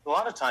evil. A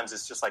lot of times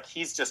it's just like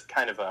he's just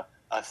kind of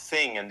a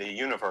thing in the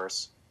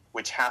universe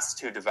which has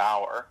to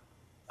devour.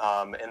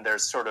 And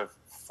there's sort of,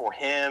 for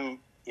him,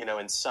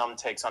 in some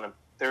takes on him,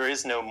 there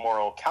is no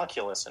moral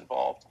calculus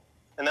involved.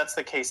 And that's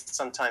the case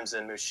sometimes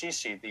in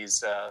Mushishi.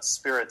 These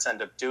spirits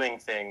end up doing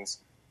things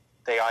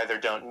they either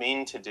don't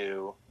mean to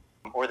do,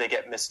 or they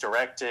get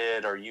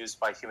misdirected or used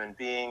by human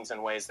beings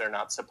in ways they're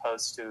not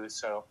supposed to.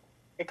 So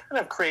it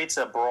kind of creates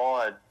a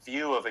broad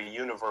view of a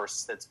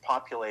universe that's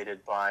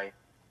populated by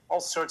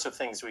all sorts of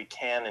things we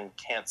can and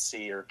can't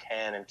see, or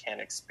can and can't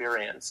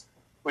experience,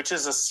 which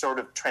is a sort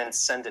of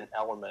transcendent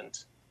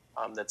element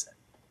that's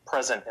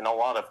present in a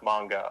lot of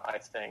manga, I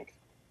think.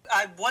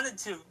 I wanted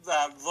to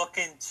look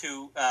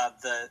into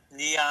the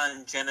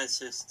Neon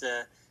Genesis,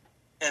 the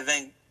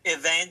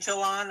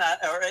Evangelon,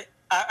 or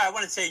I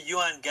want to say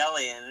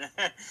Evangelion,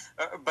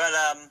 but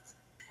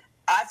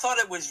I thought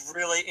it was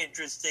really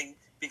interesting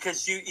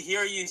because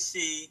you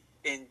see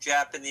in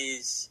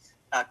Japanese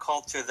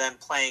culture them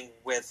playing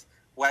with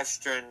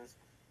Western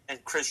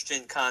and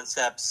Christian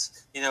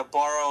concepts,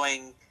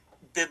 borrowing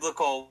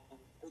biblical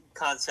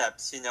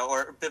concepts,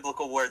 or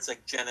biblical words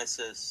like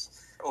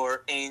Genesis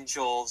or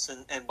angels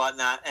and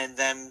whatnot, and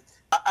them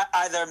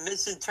either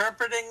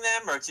misinterpreting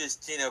them or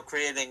just,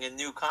 creating a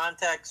new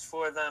context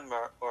for them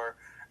or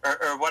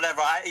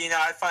whatever.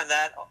 I find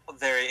that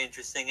very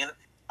interesting. And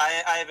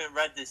I haven't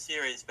read this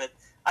series, but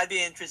I'd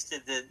be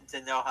interested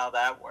to know how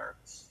that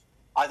works.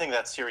 I think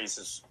that series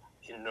is,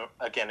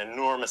 again,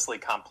 enormously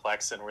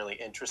complex and really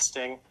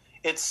interesting.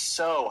 It's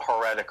so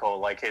heretical.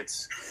 Like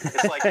it's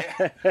like,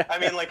 I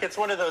mean, like it's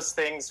one of those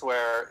things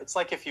where it's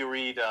like if you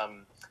read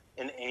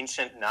an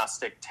ancient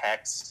Gnostic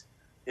text,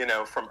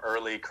 from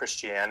early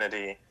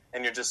Christianity,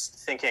 and you're just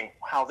thinking,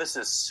 wow, this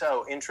is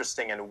so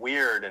interesting and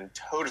weird and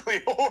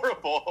totally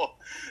horrible.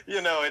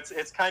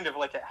 It's kind of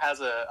like it has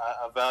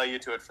a value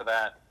to it for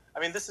that. I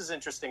mean, this is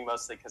interesting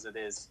mostly because it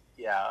is,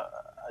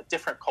 a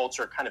different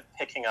culture kind of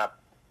picking up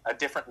a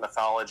different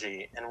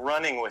mythology and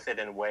running with it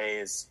in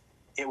ways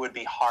it would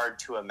be hard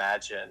to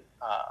imagine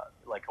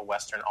like a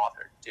Western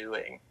author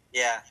doing.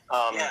 Yeah.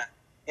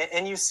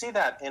 And you see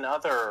that in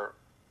other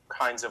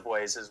kinds of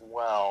ways as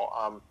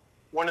well.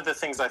 One of the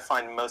things I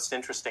find most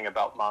interesting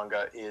about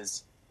manga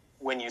is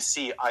when you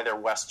see either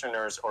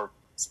Westerners or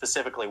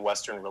specifically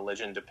Western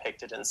religion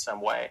depicted in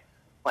some way,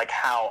 like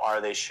how are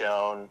they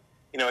shown?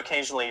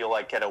 Occasionally you'll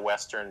like get a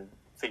Western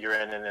figure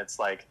in and it's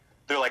like,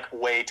 they're like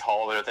way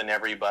taller than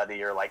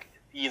everybody or like,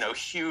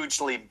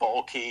 hugely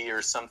bulky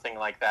or something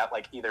like that,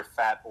 like either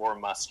fat or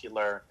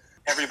muscular.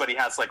 Everybody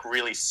has like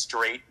really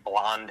straight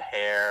blonde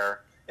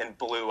hair and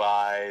blue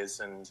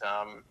eyes and,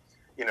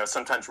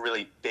 sometimes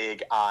really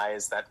big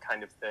eyes, that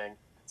kind of thing.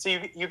 So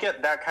you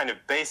get that kind of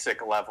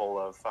basic level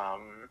of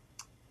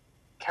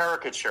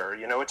caricature,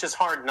 which is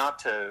hard not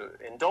to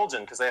indulge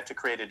in because they have to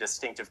create a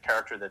distinctive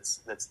character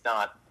that's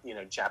not,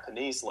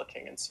 Japanese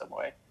looking in some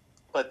way.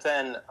 But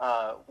then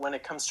when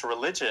it comes to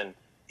religion,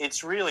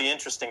 it's really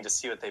interesting to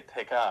see what they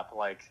pick up.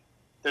 Like,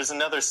 there's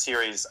another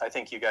series I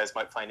think you guys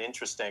might find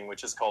interesting,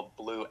 which is called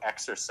Blue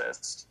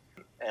Exorcist.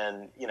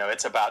 And,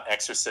 it's about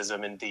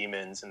exorcism and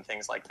demons and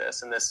things like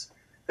this. And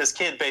this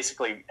kid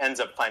basically ends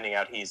up finding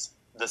out he's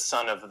the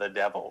son of the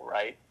devil,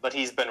 right? But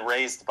he's been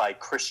raised by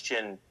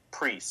Christian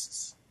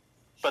priests.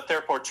 But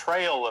their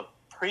portrayal of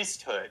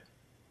priesthood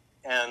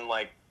and,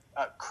 like,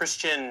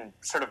 Christian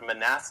sort of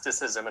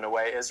monasticism in a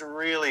way is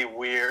really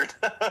weird.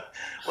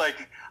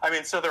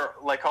 So they're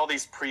like all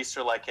these priests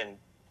are like in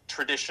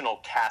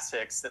traditional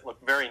cassocks that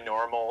look very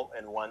normal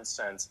in one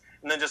sense,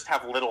 and then just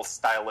have little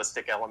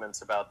stylistic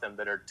elements about them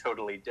that are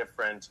totally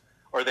different.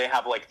 Or they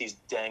have like these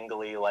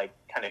dangly, like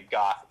kind of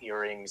goth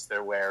earrings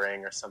they're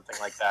wearing or something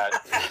like that.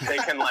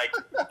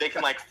 they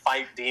can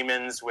fight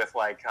demons with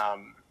like,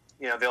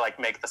 they like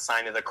make the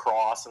sign of the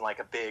cross and like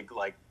a big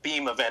like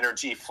beam of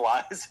energy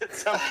flies at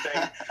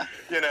something,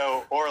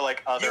 or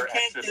like other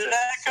exorcists. You can't do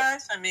that,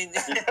 guys? I mean,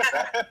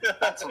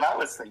 that's what I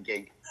was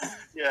thinking.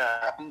 Yeah.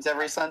 It happens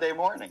every Sunday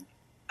morning.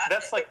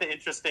 That's like the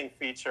interesting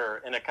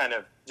feature in a kind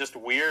of just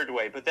weird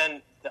way. But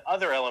then the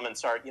other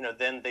elements are,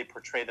 then they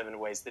portray them in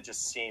ways that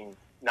just seem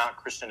not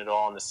Christian at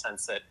all, in the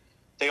sense that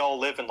they all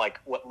live in like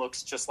what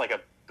looks just like a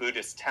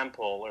Buddhist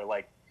temple, or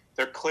like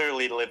they're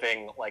clearly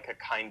living like a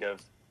kind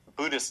of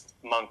Buddhist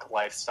monk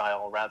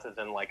lifestyle rather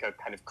than like a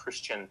kind of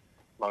Christian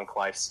monk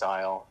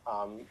lifestyle.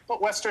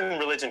 But Western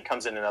religion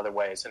comes in other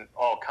ways, in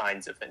all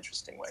kinds of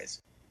interesting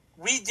ways.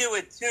 We do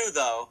it too,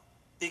 though,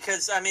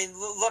 because, I mean,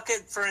 look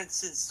at, for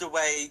instance, the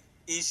way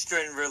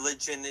Eastern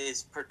religion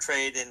is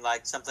portrayed in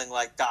like something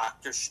like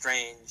Doctor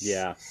Strange.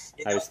 Yeah,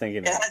 I was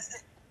thinking that.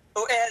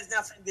 It has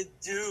nothing to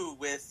do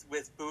with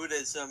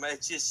Buddhism.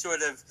 It's just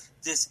sort of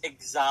this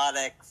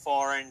exotic,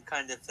 foreign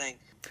kind of thing.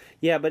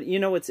 Yeah, but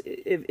it's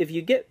if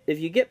you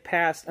get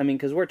past, I mean,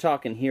 because we're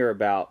talking here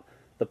about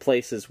the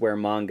places where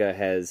manga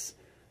has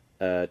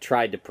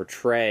tried to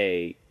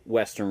portray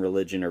Western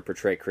religion or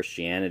portray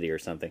Christianity or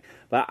something.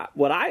 But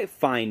what I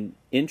find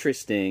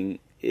interesting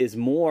is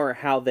more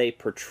how they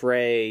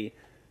portray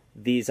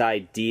these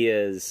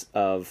ideas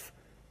of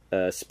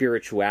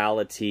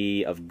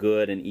spirituality, of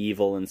good and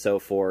evil and so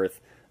forth,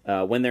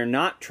 when they're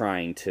not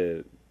trying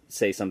to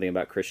say something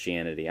about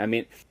Christianity. I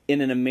mean, in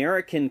an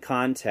American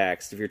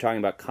context, if you're talking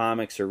about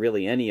comics or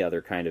really any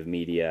other kind of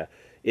media,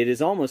 it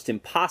is almost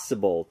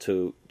impossible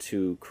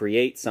to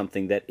create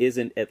something that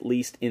isn't at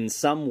least in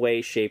some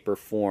way, shape, or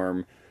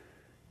form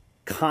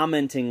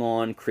commenting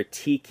on,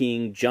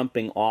 critiquing,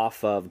 jumping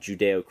off of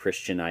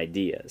Judeo-Christian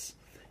ideas,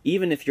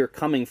 even if you're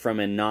coming from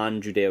a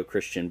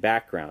non-Judeo-Christian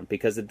background,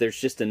 because there's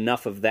just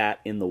enough of that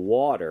in the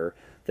water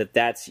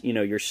that's,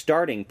 your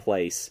starting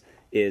place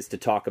is to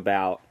talk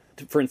about,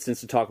 for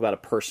instance, to talk about a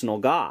personal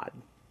God.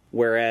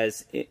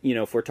 Whereas,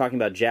 if we're talking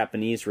about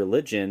Japanese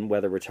religion,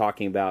 whether we're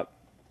talking about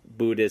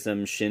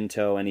Buddhism,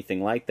 Shinto,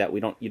 anything like that,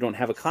 you don't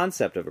have a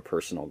concept of a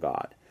personal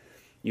God.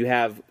 You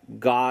have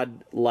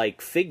God-like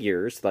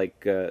figures,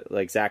 like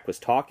Zach was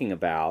talking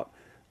about,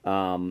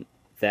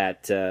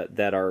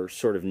 that are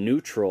sort of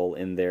neutral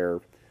in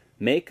their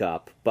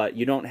makeup, but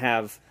you don't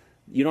have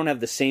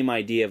the same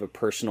idea of a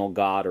personal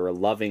God or a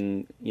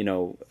loving,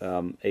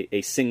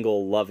 a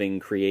single loving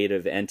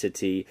creative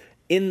entity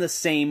in the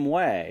same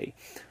way.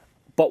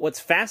 But what's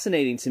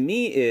fascinating to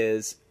me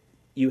is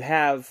you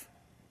have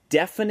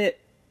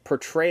definite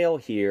portrayal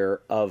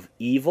here of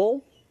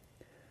evil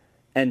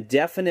and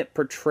definite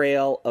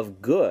portrayal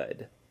of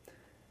good.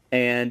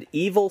 And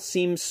evil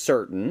seems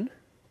certain,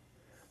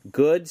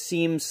 good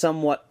seems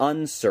somewhat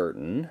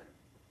uncertain,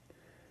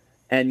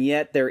 and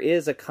yet there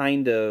is a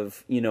kind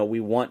of, we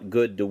want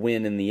good to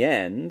win in the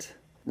end,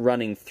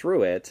 running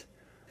through it.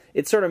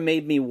 It sort of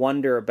made me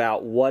wonder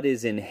about what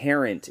is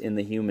inherent in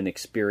the human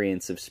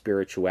experience of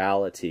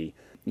spirituality.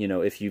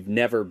 If you've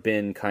never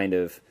been kind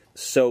of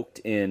soaked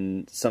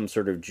in some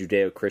sort of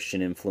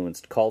Judeo-Christian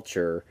influenced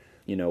culture,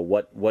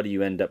 what do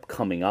you end up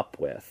coming up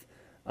with?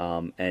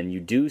 And you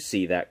do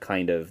see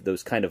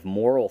those kind of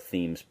moral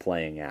themes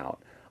playing out.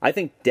 I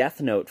think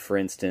Death Note, for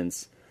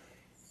instance,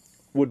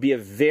 would be a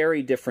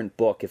very different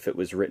book if it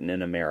was written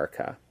in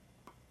America.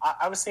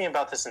 I was thinking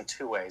about this in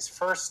two ways.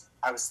 First,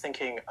 I was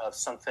thinking of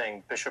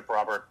something Bishop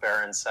Robert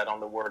Barron said on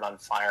the Word on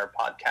Fire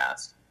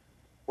podcast,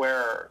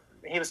 where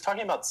he was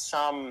talking about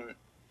some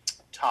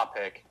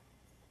topic,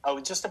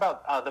 just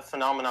about the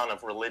phenomenon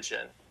of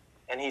religion.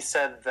 And he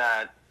said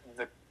that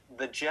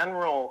the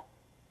general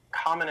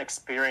common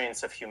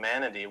experience of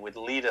humanity would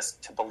lead us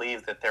to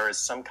believe that there is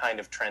some kind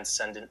of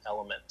transcendent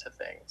element to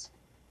things.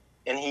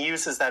 And he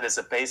uses that as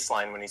a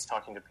baseline when he's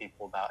talking to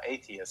people about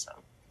atheism,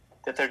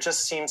 that there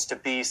just seems to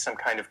be some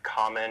kind of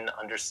common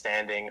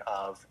understanding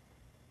of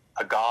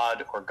a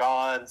god or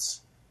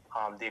gods,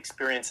 the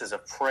experiences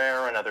of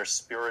prayer and other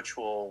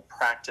spiritual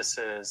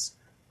practices,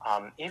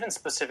 even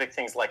specific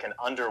things like an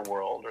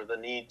underworld or the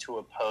need to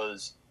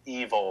oppose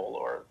evil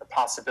or the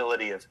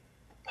possibility of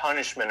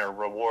punishment or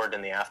reward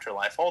in the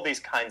afterlife. All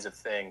these kinds of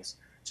things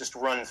just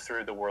run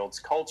through the world's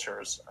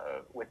cultures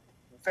with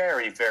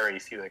very, very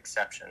few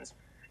exceptions.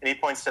 And he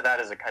points to that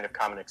as a kind of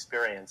common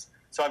experience.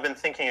 So I've been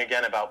thinking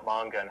again about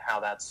manga and how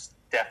that's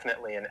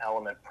definitely an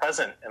element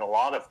present in a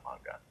lot of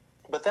manga.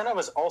 But then I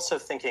was also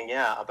thinking,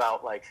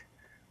 about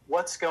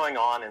what's going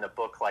on in a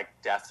book like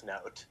Death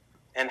Note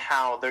and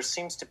how there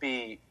seems to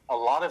be a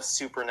lot of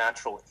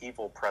supernatural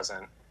evil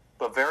present,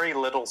 but very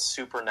little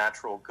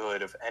supernatural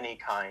good of any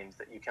kind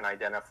that you can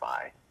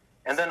identify.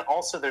 And then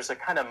also there's a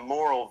kind of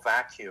moral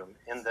vacuum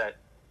in that,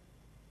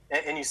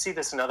 and you see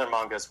this in other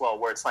manga as well,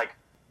 where it's like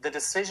the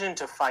decision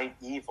to fight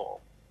evil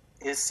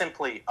is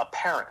simply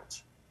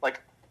apparent.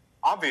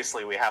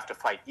 Obviously we have to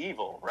fight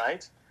evil,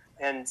 right?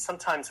 And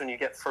sometimes when you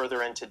get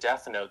further into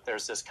Death Note,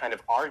 there's this kind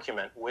of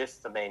argument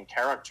with the main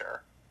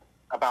character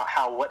about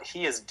how what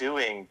he is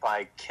doing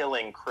by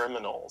killing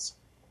criminals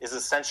is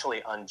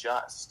essentially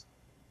unjust.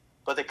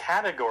 But the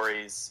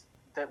categories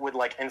that would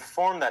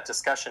inform that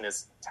discussion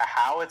as to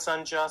how it's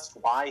unjust,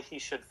 why he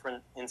should,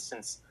 for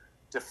instance,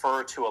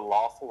 defer to a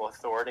lawful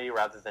authority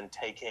rather than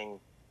taking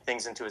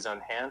things into his own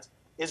hands,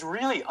 is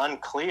really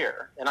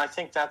unclear. And I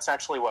think that's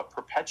actually what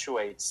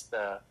perpetuates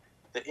the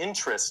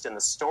interest in the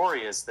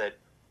story, is that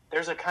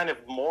there's a kind of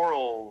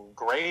moral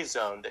gray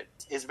zone that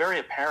is very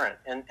apparent.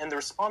 And the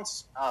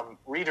response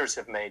readers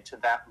have made to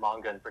that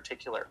manga in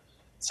particular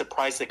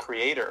surprised the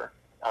creator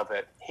of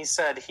it. He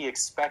said he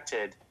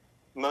expected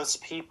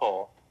most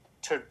people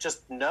to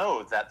just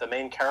know that the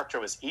main character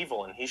was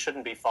evil and he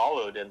shouldn't be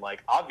followed. And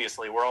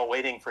obviously we're all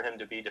waiting for him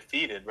to be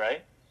defeated,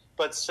 right?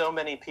 But so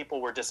many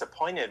people were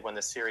disappointed when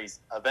the series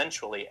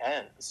eventually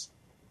ends.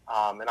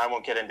 And I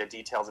won't get into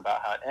details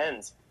about how it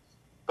ends.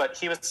 But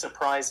he was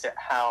surprised at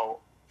how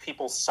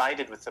people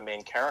sided with the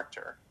main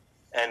character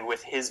and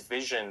with his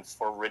vision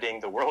for ridding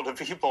the world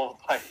of evil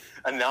by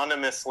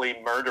anonymously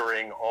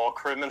murdering all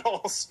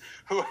criminals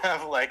who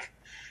have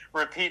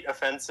repeat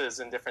offenses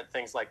and different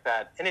things like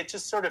that. And it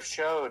just sort of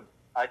showed,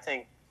 I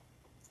think,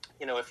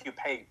 if you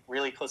pay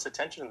really close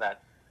attention to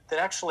that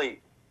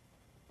actually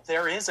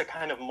there is a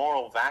kind of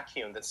moral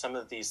vacuum that some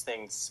of these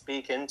things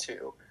speak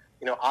into.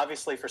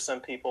 Obviously for some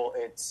people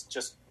it's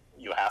just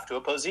you have to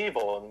oppose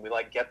evil, and we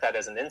get that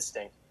as an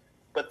instinct.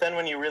 But then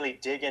when you really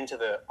dig into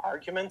the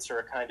arguments or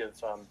a kind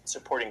of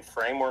supporting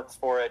framework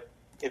for it,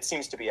 it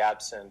seems to be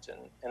absent,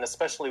 and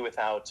especially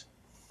without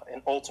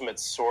an ultimate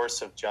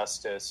source of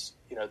justice,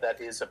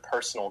 that is a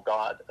personal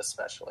God,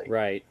 especially.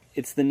 Right.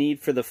 It's the need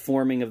for the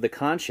forming of the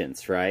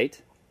conscience, right?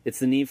 It's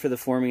the need for the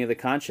forming of the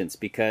conscience,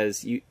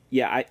 because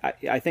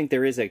I think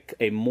there is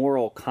a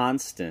moral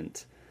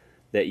constant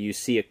that you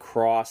see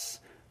across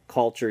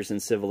cultures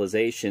and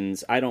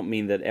civilizations. I don't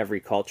mean that every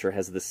culture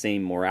has the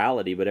same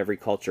morality, but every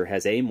culture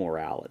has a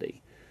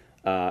morality.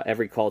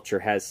 Every culture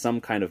has some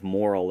kind of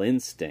moral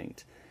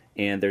instinct,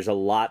 and there's a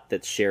lot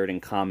that's shared in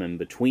common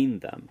between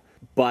them.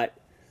 But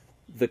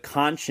the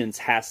conscience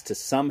has to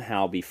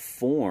somehow be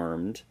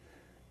formed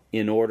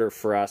in order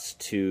for us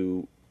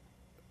to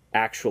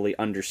actually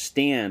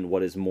understand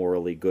what is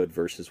morally good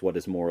versus what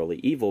is morally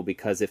evil,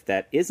 because if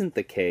that isn't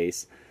the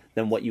case,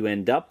 then what you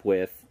end up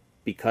with,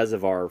 because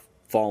of our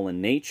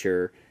fallen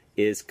nature,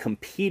 is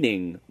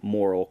competing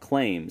moral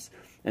claims.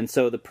 And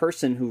so the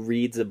person who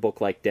reads a book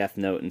like Death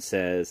Note and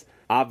says,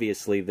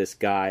 obviously this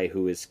guy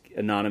who is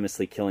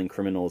anonymously killing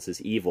criminals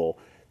is evil,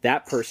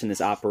 that person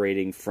is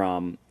operating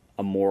from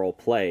a moral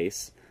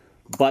place.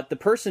 But the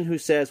person who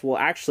says, well,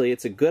 actually,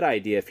 it's a good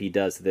idea if he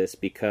does this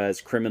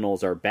because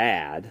criminals are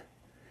bad,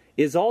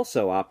 is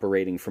also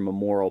operating from a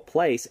moral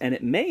place, and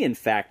it may, in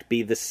fact,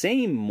 be the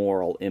same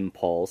moral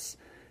impulse,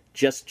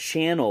 just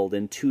channeled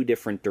in two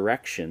different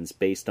directions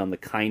based on the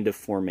kind of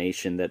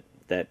formation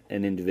that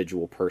an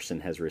individual person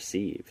has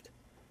received.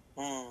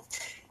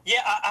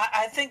 Yeah,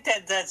 I think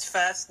that's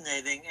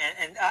fascinating,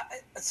 and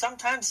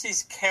sometimes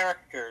these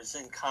characters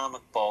in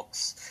comic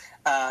books,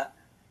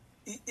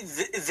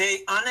 they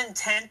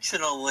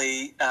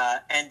unintentionally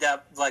end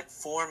up like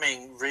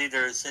forming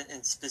readers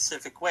in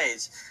specific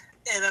ways.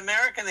 An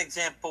American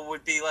example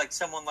would be like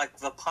someone like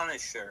the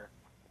Punisher.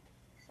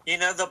 You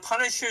know, the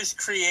Punisher's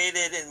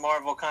created in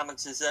Marvel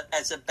Comics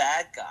as a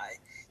bad guy.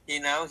 You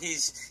know,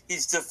 he's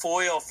the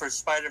foil for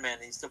Spider-Man.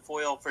 He's the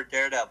foil for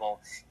Daredevil.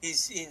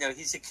 He's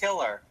a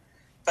killer.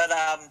 But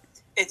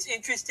it's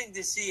interesting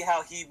to see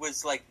how he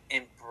was like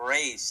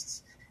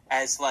embraced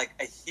as like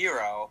a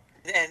hero.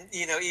 And,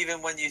 you know,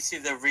 even when you see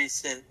the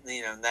recent,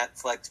 you know,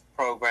 Netflix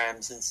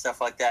programs and stuff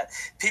like that,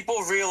 people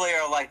really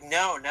are like,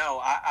 no,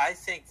 I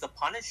think the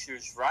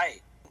Punisher's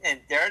right.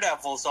 And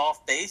Daredevil's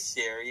off base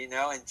here, you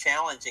know, and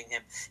challenging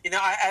him. You know,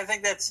 I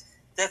think that's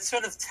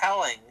sort of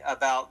telling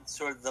about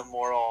sort of the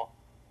moral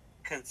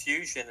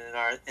confusion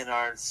in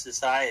our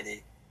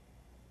society.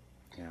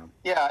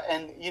 Yeah,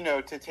 and, you know,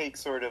 to take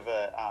sort of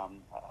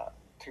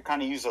to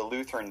kind of use a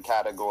Lutheran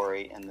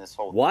category in this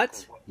whole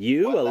what?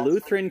 thing. A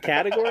Lutheran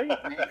category?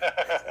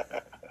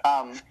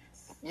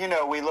 You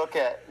know, we look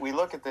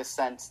at this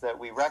sense that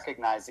we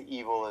recognize that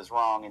evil is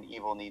wrong and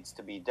evil needs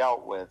to be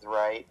dealt with,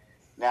 right?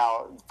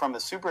 Now, from a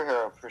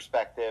superhero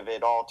perspective,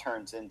 it all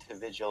turns into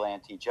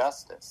vigilante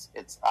justice.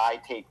 It's I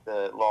take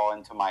the law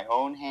into my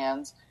own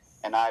hands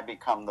and I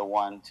become the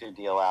one to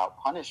deal out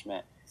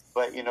punishment.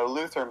 But, you know,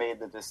 Luther made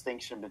the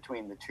distinction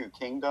between the two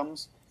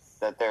kingdoms,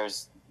 that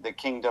there's the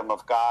kingdom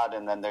of God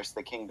and then there's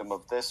the kingdom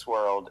of this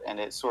world, and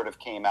it sort of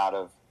came out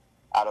of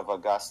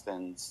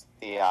Augustine's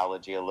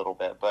theology a little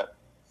bit. But,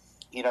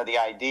 you know, the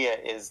idea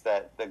is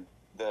that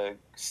the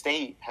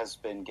state has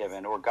been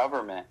given, or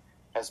government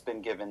has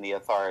been given, the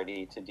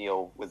authority to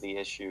deal with the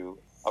issue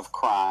of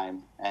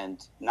crime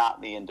and not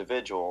the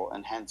individual.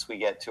 And hence we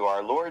get to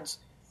our Lord's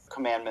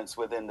commandments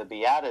within the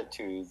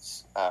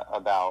Beatitudes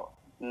about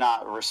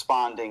not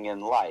responding in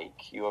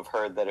like. You have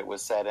heard that it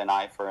was said, an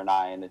eye for an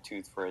eye and a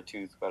tooth for a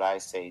tooth, but I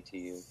say to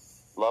you,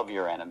 love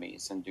your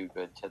enemies and do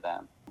good to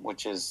them,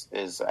 which is,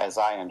 as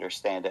I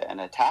understand it, an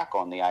attack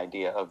on the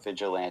idea of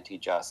vigilante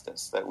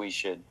justice, that we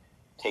should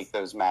take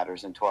those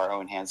matters into our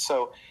own hands.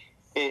 So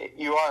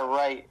you are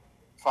right,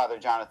 Father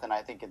Jonathan,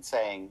 I think, in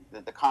saying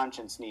that the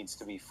conscience needs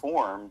to be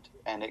formed,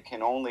 and it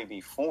can only be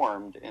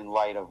formed in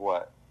light of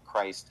what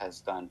Christ has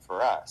done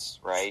for us,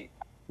 right?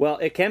 Well,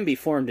 it can be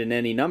formed in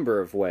any number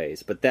of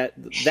ways, but that's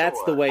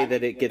the way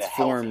that it gets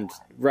formed,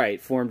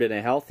 right, formed in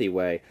a healthy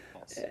way.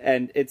 Yes.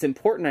 And it's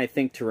important, I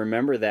think, to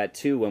remember that,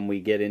 too, when we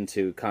get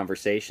into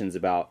conversations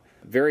about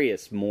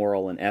various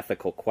moral and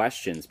ethical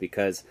questions,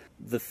 because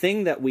the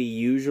thing that we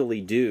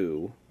usually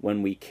do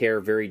when we care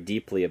very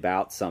deeply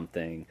about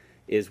something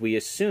is we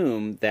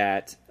assume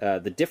that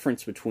the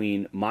difference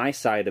between my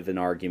side of an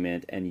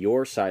argument and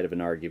your side of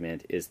an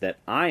argument is that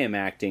I am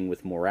acting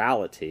with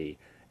morality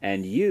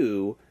and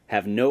you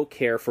have no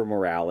care for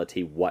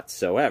morality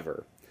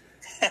whatsoever.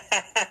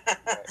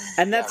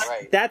 And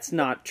that's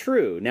not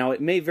true. Now, it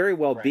may very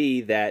well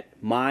be that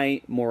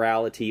my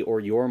morality or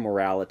your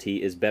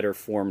morality is better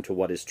formed to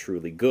what is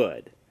truly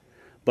good.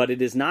 But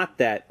it is not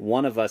that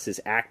one of us is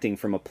acting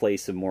from a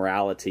place of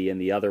morality and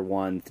the other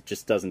one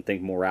just doesn't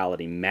think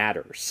morality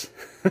matters.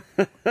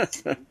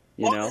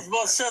 You know?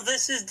 Well, so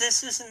this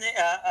is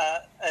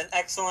an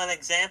excellent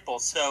example.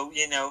 So,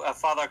 you know,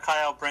 Father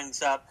Kyle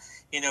brings up,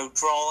 you know,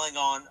 drawing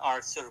on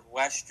our sort of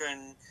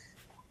Western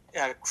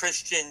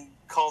Christian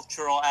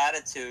cultural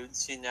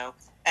attitudes, you know,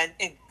 and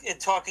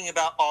talking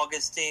about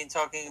Augustine,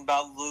 talking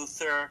about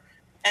Luther,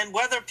 and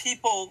whether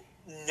people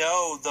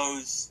know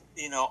those,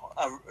 you know,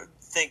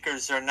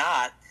 thinkers or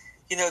not,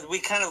 you know, we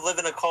kind of live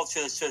in a culture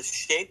that's just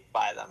shaped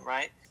by them,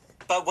 right?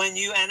 But when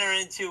you enter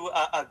into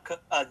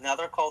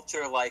another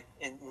culture, like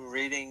in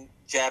reading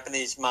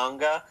Japanese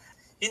manga,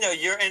 you know,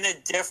 you're in a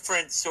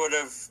different sort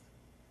of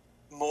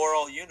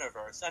moral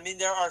universe. I mean,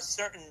 there are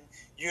certain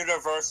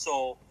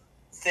universal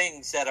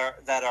things that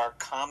are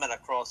common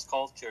across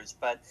cultures,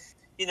 but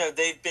you know,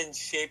 they've been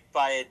shaped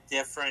by a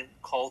different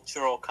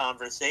cultural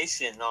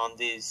conversation on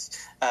these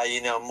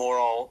you know,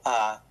 moral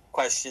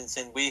questions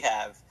than we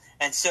have,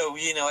 and so,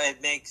 you know,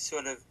 it makes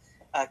sort of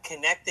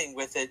connecting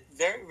with it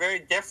very, very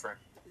different.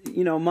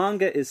 You know,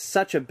 manga is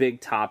such a big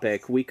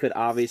topic. We could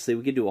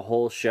do a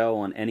whole show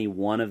on any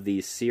one of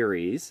these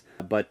series,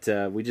 but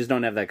we just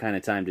don't have that kind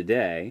of time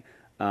today.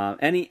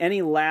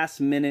 Any last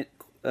minute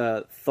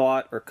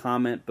thought or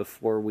comment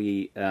before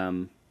we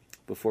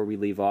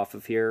leave off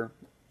of here,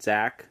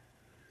 Zach,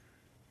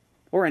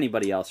 or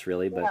anybody else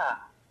really? But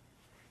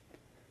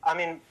I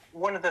mean,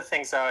 one of the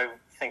things that I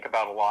think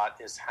about a lot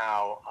is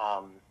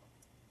how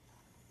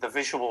the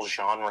visual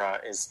genre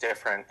is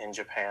different in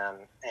Japan,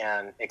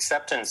 and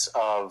acceptance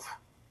of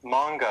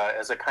manga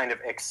as a kind of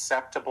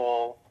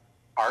acceptable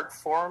art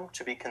form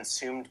to be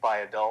consumed by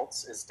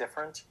adults is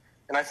different.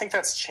 And I think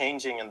that's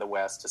changing in the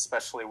West,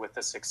 especially with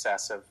the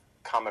success of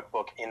comic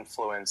book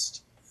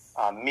influenced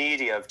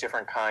media of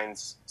different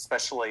kinds,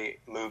 especially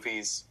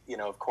movies,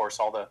 of course,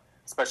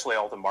 especially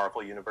all the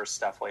Marvel Universe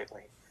stuff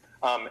lately.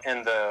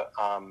 And the,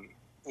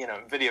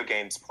 video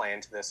games play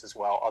into this as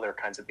well, other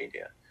kinds of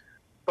media.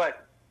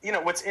 But,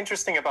 what's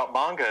interesting about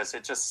manga is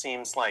it just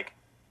seems like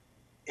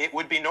it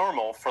would be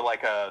normal for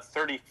like a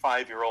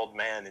 35-year-old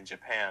man in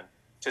Japan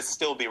to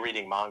still be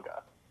reading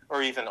manga,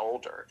 or even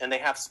older. And they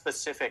have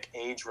specific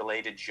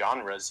age-related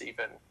genres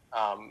even,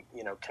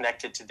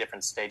 connected to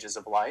different stages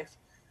of life.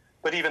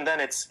 But even then,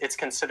 it's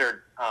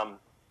considered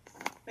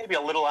maybe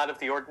a little out of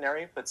the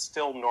ordinary, but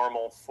still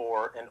normal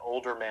for an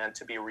older man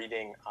to be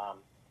reading,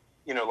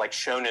 like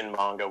shonen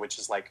manga, which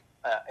is like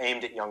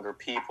aimed at younger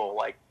people,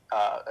 like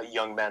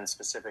young men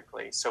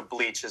specifically. So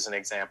Bleach is an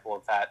example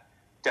of that.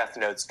 Death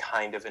Note's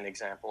kind of an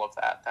example of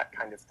that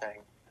kind of thing.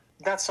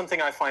 That's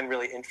something I find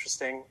really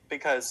interesting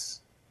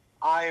because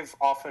I've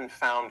often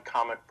found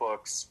comic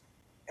books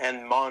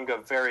and manga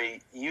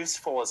very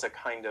useful as a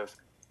kind of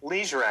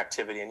leisure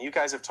activity. And you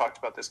guys have talked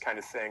about this kind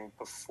of thing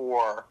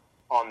before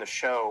on the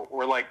show,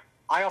 where like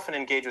I often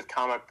engage with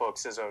comic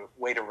books as a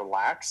way to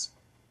relax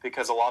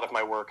because a lot of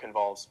my work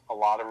involves a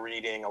lot of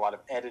reading, a lot of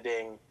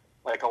editing,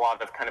 like a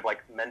lot of kind of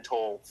like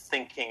mental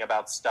thinking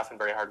about stuff in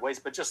very hard ways,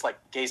 but just like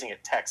gazing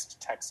at text.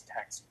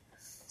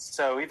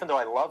 So even though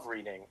I love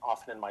reading,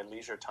 often in my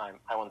leisure time,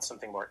 I want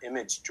something more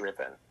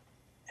image-driven.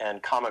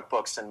 And comic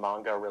books and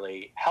manga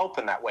really help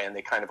in that way, and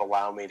they kind of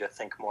allow me to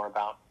think more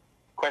about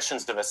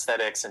questions of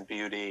aesthetics and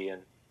beauty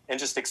and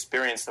just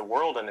experience the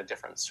world in a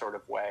different sort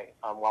of way,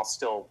 while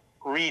still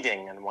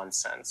reading in one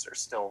sense or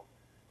still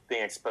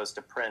being exposed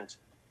to print.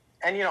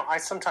 And, I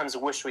sometimes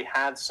wish we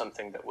had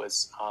something that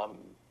was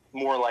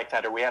more like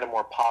that, or we had a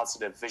more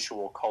positive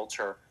visual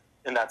culture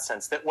in that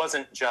sense that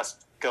wasn't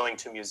just going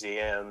to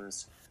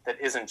museums, that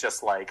isn't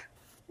just like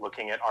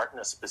looking at art in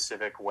a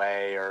specific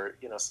way or,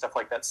 stuff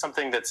like that.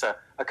 Something that's a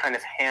kind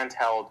of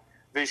handheld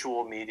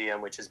visual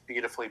medium, which is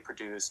beautifully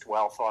produced,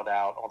 well thought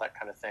out, all that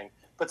kind of thing,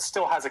 but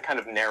still has a kind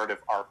of narrative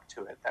arc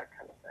to it, that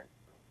kind of thing.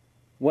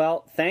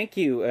 Well, thank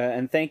you,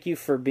 and thank you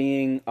for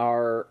being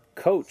our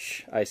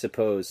coach, I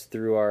suppose,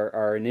 through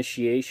our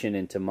initiation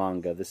into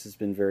manga. This has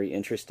been very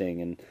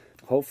interesting, and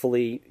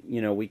hopefully,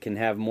 we can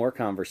have more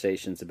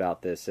conversations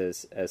about this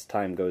as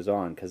time goes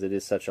on, because it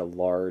is such a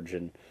large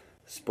and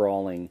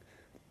sprawling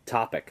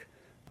topic.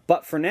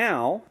 But for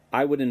now,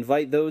 I would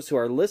invite those who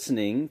are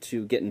listening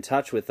to get in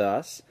touch with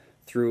us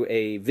through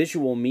a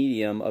visual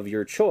medium of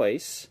your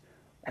choice,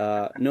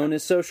 known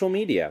as social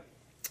media.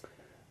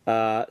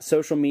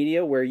 Social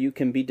media where you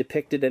can be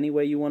depicted any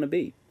way you want to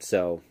be.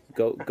 So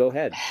go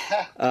ahead.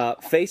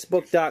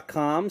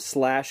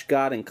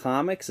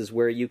 Facebook.com/GodandComics is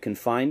where you can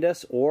find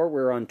us, or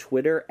we're on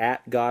Twitter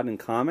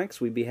 @GodandComics.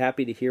 We'd be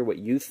happy to hear what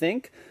you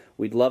think.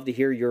 We'd love to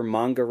hear your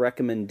manga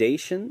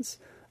recommendations.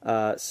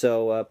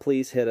 So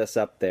please hit us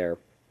up there.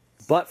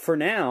 But for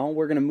now,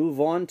 we're going to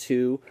move on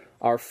to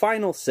our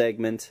final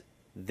segment,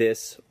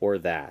 This or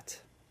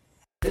That.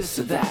 This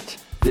or that,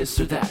 this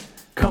or that.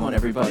 Come on,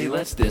 everybody,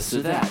 let's this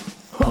or that.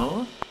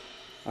 Huh?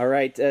 All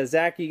right,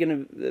 Zach, you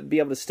going to be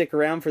able to stick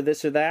around for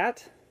This or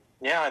That?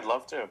 Yeah, I'd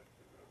love to.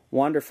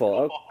 Wonderful.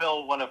 I'll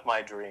fulfill one of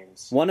my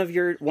dreams. One of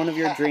your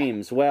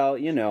dreams. Well,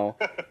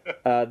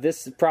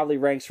 this probably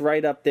ranks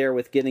right up there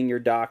with getting your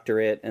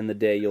doctorate and the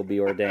day you'll be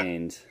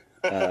ordained.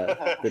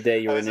 The day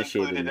you're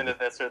initiated. Included into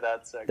This or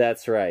That segment.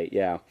 That's right.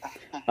 Yeah.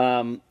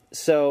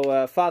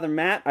 So, Father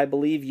Matt, I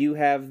believe you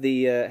have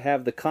the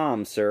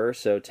comm, sir.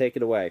 So take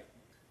it away.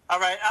 All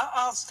right,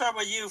 I'll start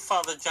with you,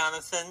 Father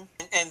Jonathan.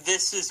 And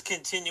this is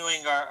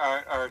continuing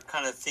our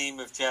kind of theme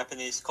of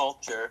Japanese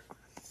culture.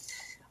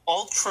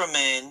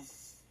 Ultraman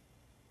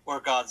or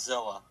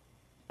Godzilla?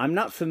 I'm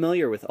not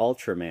familiar with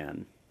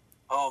Ultraman.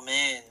 Oh,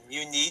 man,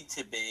 you need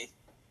to be.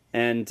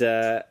 And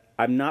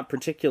I'm not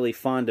particularly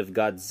fond of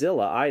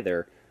Godzilla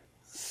either.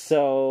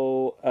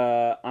 So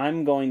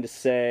I'm going to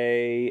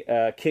say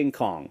King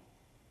Kong.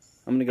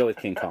 I'm going to go with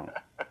King Kong.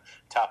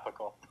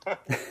 Topical.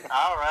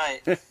 All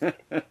right.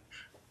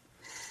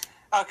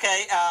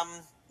 Okay,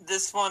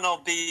 this one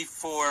will be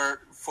for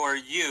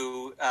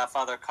you,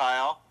 Father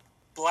Kyle.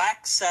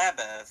 Black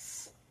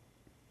Sabbath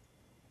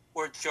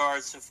or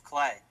Jars of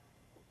Clay?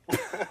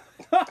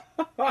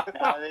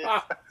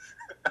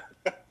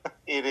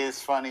 It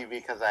is funny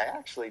because I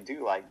actually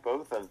do like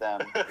both of them.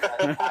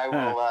 I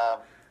will.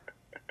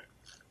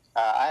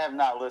 I have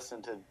not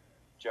listened to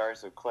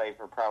Jars of Clay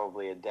for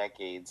probably a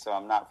decade, so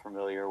I'm not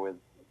familiar with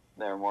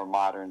their more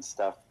modern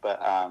stuff.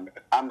 But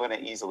I'm going to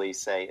easily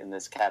say in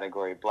this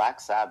category,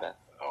 Black Sabbath.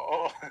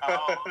 Oh.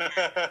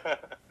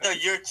 So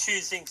you're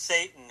choosing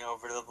Satan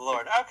over the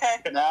Lord. Okay.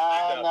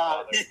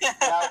 No.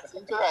 It's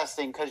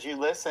interesting because you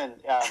listen.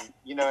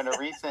 In a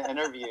recent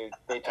interview,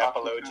 they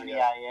talked to Tony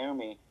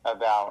Iommi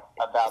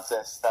about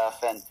this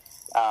stuff, and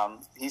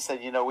he said,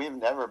 we've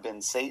never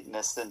been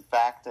Satanists. In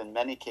fact, in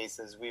many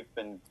cases, we've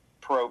been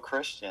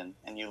pro-Christian.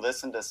 And you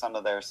listen to some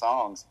of their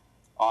songs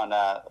on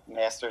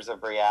Masters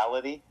of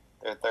Reality,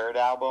 their third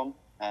album,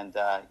 and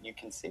you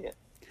can see it.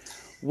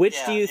 Which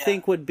do you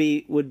think would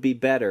be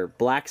better?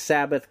 Black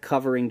Sabbath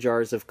covering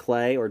Jars of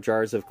Clay or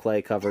Jars of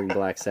Clay covering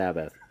Black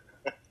Sabbath?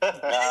 You need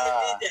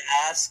to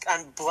ask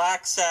on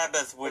Black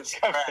Sabbath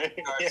which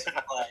Jars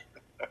of Clay.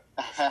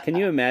 Can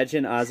you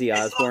imagine Ozzy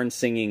Osbourne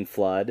singing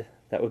Flood?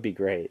 That would be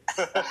great.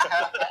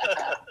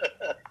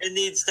 It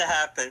needs to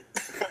happen.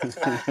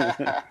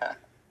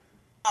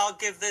 I'll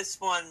give this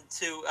one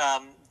to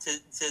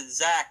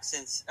Zach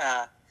since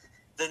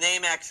the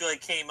name actually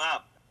came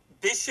up.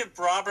 Bishop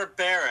Robert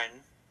Barron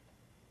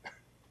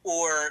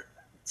or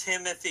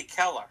Timothy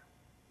Keller?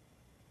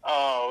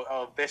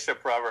 Oh,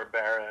 Bishop Robert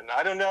Barron.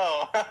 I don't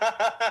know.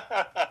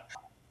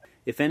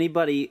 If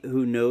anybody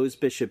who knows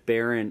Bishop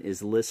Barron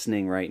is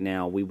listening right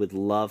now, we would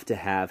love to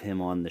have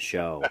him on the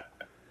show.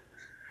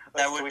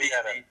 That would be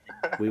amazing.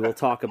 We will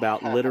talk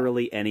about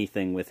literally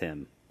anything with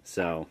him.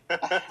 So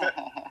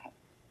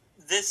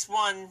this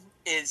one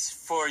is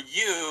for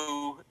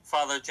you,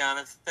 Father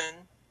Jonathan.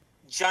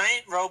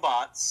 Giant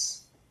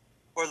robots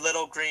or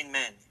little green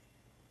men?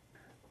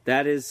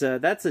 that's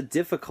a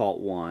difficult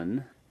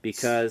one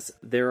because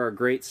there are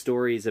great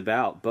stories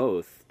about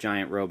both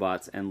giant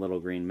robots and little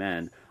green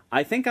men.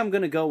 I think I'm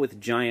going to go with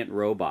giant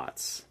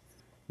robots.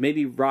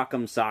 Maybe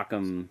Rock'em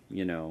Sock'em,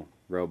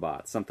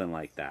 robots, something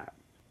like that.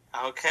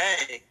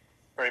 Okay.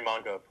 Very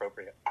manga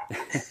appropriate.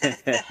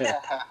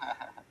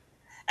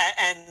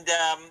 And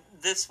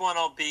this one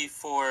will be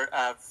for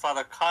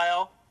Father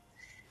Kyle.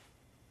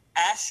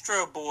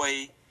 Astro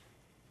Boy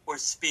or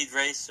Speed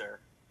Racer?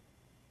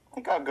 I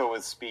think I'll go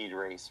with Speed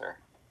Racer.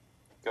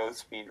 Go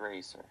Speed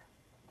Racer.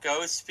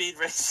 Go Speed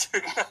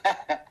Racer.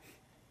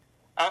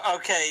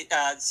 Okay,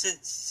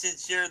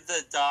 since you're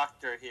the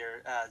doctor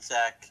here,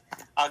 Zach,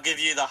 I'll give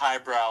you the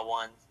highbrow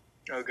one.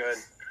 Oh, good.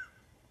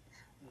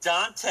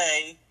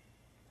 Dante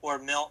or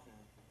Milton?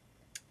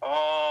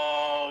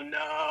 Oh,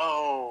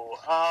 no.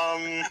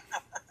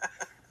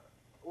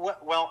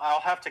 Well,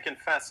 I'll have to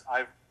confess,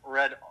 I've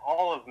read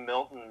all of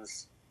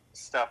Milton's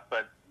stuff,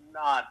 but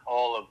not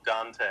all of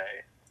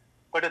Dante.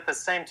 But at the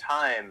same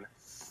time,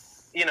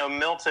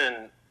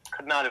 Milton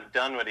could not have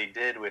done what he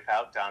did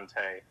without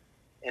Dante.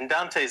 And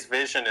Dante's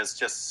vision is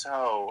just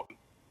so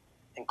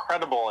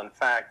incredible. In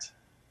fact,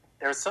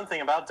 there was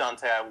something about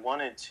Dante I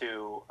wanted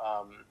to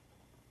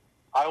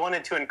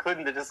include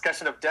in the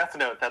discussion of Death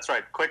Note. That's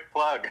right, quick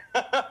plug.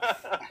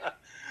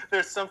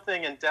 There's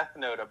something in Death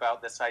Note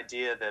about this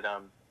idea that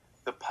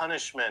the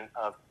punishment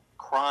of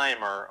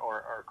crime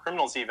or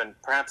criminals even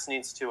perhaps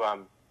needs to,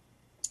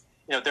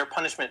 their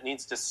punishment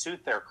needs to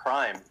suit their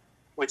crime,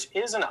 which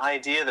is an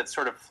idea that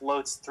sort of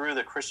floats through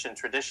the Christian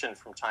tradition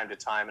from time to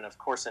time. And of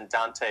course, in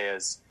Dante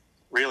is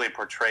really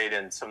portrayed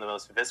in some of the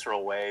most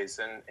visceral ways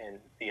in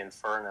the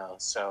Inferno.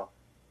 So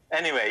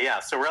anyway,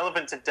 so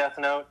relevant to Death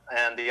Note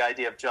and the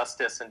idea of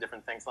justice and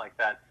different things like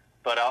that.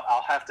 But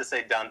I'll have to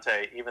say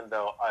Dante, even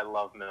though I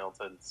love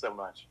Milton so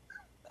much.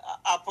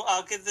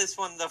 I'll give this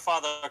one to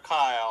Father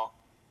Kyle.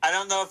 I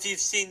don't know if you've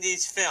seen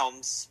these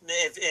films, and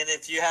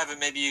if you haven't,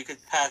 maybe you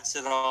could pass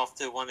it off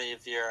to one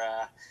of your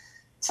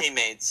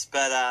teammates.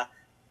 But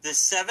The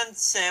Seventh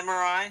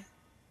Samurai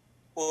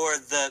or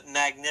The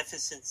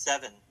Magnificent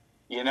Seven?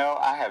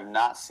 I have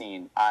not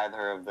seen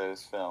either of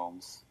those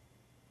films,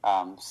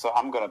 so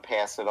I'm going to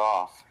pass it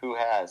off. Who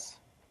has?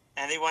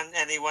 Anyone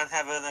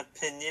have an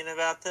opinion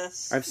about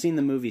this? I've seen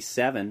the movie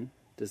Seven.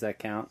 Does that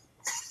count?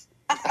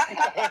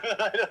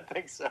 I don't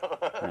think so.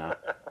 No.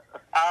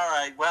 All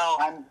right.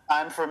 Well,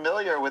 I'm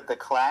familiar with the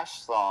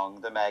Clash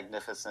song, "The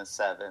Magnificent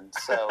Seven."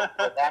 So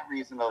for that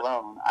reason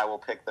alone, I will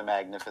pick the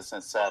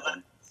Magnificent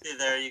Seven. See,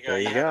 there you go. There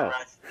you go.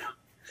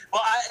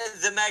 Well,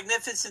 the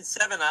Magnificent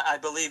Seven, I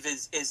believe,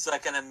 is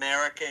like an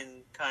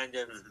American kind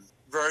of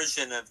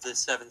version of the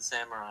Seven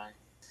Samurai.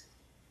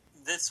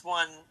 This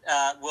one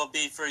will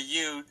be for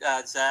you,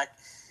 Zach.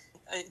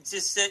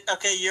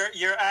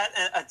 You're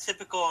at a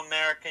typical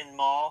American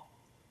mall.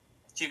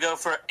 Do you go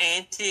for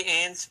Auntie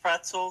Anne's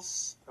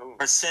pretzels or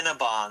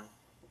Cinnabon?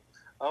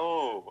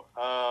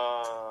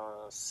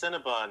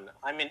 Cinnabon.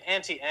 I mean,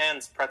 Auntie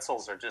Anne's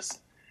pretzels are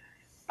just...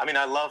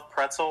 I love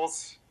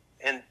pretzels,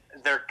 and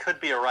there could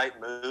be a right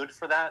mood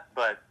for that,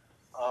 but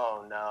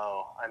oh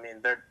no.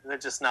 They're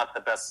just not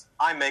the best.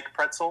 I make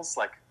pretzels,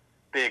 like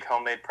big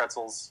homemade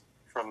pretzels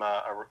from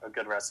a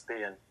good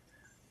recipe, and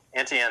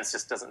Auntie Anne's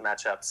just doesn't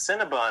match up.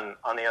 Cinnabon,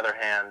 on the other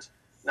hand,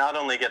 not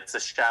only gets a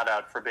shout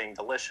out for being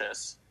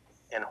delicious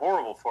and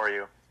horrible for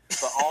you,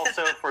 but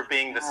also for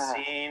being the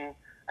scene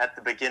at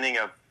the beginning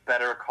of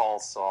Better Call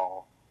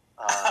Saul,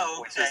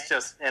 which is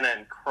just an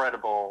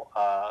incredible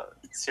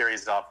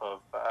series off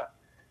of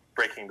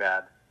Breaking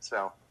Bad.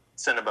 So,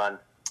 Cinnabon.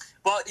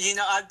 Well,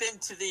 I've been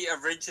to the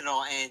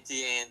original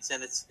Auntie Anne's,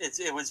 and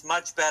it was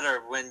much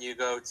better when you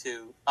go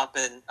to up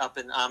in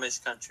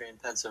Amish country in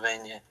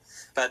Pennsylvania.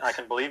 But I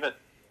can believe it.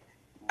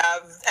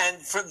 And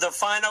for the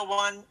final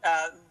one,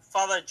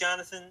 Father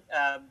Jonathan,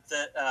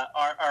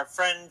 our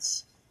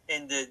friends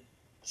in the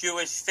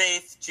Jewish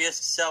faith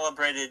just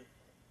celebrated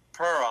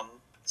Purim.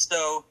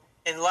 So,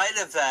 in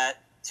light of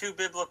that, 2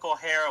 biblical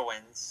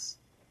heroines,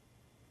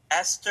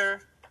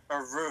 Esther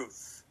or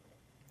Ruth?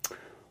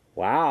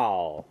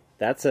 Wow.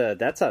 That's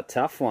a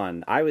tough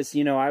one. I was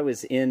in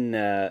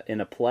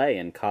a play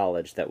in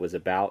college that was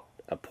about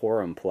a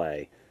Purim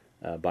play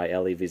by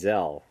Elie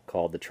Wiesel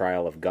called The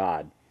Trial of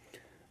God,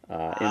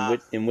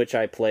 in which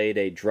I played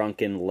a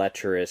drunken,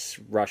 lecherous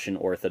Russian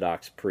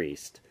Orthodox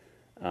priest.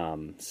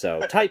 So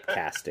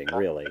typecasting,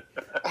 really.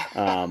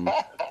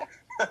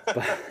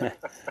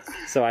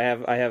 So I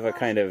have a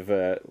kind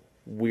of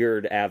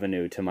weird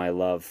avenue to my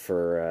love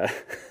for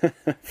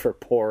for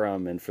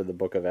Purim and for the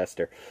Book of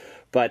Esther.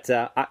 But,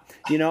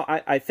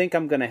 I think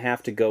I'm going to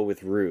have to go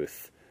with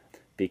Ruth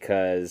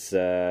because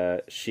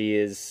she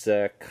is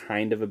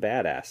kind of a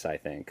badass, I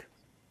think.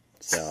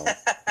 So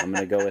I'm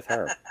going to go with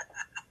her.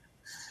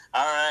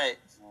 All right.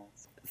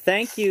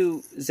 Thank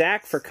you,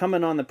 Zach, for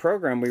coming on the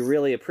program. We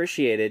really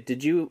appreciate it.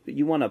 Did you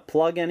want to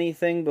plug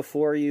anything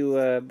before you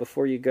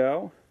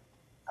go?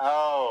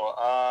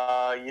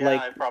 Yeah,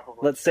 like, I probably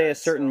let's say a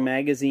certain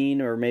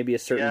magazine or maybe a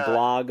certain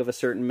blog of a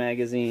certain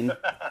magazine.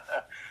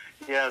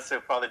 Yeah, so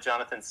Father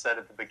Jonathan said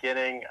at the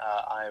beginning,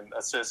 I'm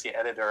associate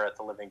editor at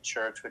The Living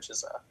Church, which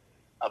is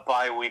a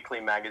bi-weekly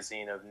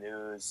magazine of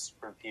news,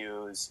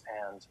 reviews,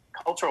 and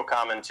cultural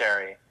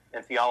commentary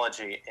and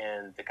theology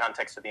in the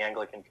context of the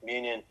Anglican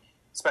Communion,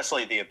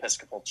 especially the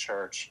Episcopal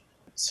Church.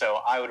 So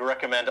I would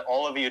recommend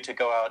all of you to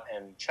go out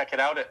and check it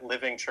out at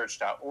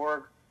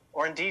livingchurch.org,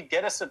 or indeed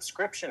get a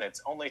subscription.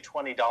 It's only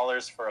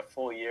 $20 for a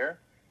full year.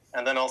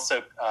 And then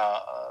also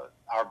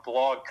our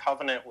blog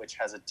Covenant, which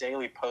has a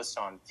daily post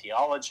on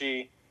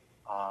theology,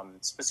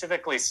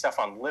 specifically stuff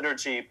on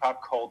liturgy,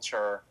 pop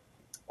culture,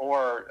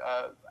 or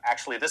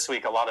actually this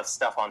week a lot of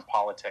stuff on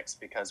politics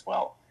because,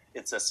 well,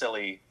 it's a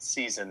silly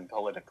season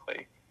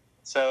politically.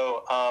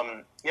 So,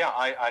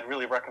 I'd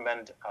really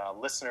recommend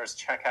listeners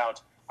check out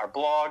our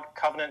blog,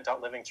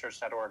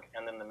 covenant.livingchurch.org,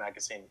 and then the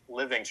magazine,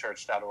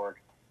 livingchurch.org,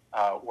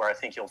 where I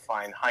think you'll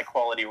find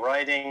high-quality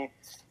writing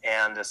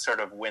and a sort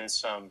of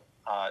winsome,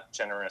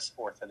 generous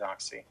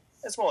orthodoxy,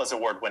 as well as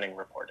award-winning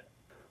reporting.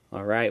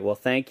 All right. Well,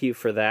 thank you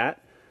for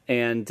that.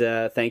 And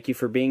thank you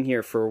for being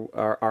here for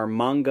our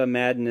Manga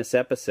Madness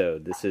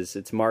episode.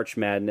 It's March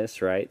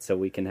Madness, right? So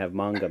we can have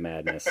Manga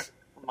Madness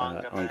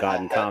on God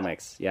and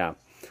Comics. Yeah.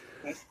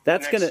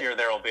 Next year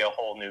there will be a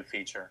whole new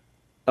feature.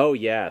 Oh,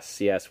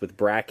 yes, with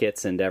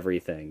brackets and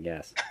everything,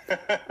 yes.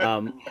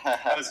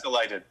 I was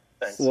delighted.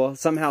 Thanks. Well,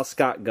 somehow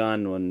Scott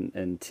Gunn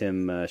and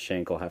Tim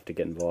Schenkel have to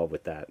get involved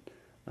with that.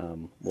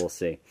 We'll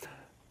see.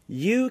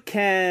 You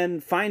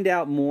can find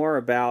out more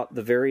about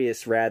the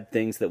various rad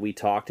things that we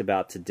talked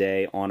about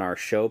today on our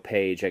show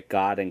page at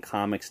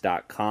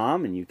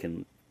godandcomics.com, and you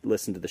can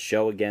listen to the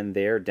show again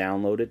there,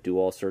 download it, do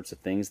all sorts of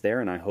things there,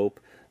 and I hope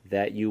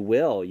that you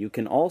will. You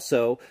can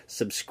also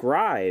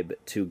subscribe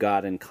to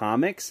God and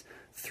Comics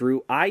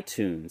through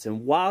iTunes.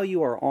 And while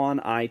you are on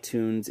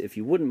iTunes, if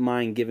you wouldn't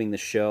mind giving the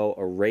show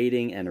a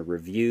rating and a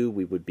review,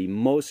 we would be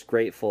most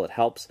grateful. It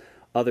helps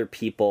other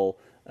people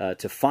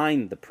to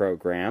find the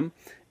program,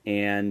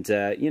 and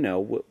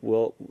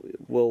we'll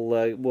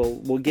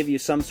give you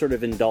some sort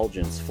of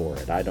indulgence for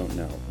it. I don't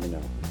know,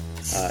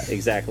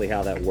 exactly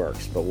how that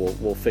works, but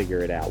we'll figure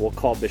it out. We'll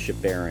call Bishop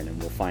Barron and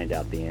we'll find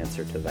out the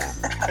answer to that.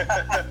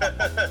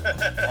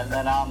 And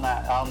then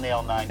I'll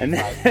nail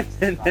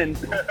 95.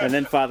 and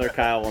then Father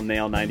Kyle will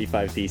nail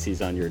 95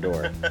 theses on your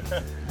door.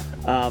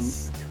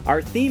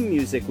 Our theme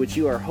music, which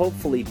you are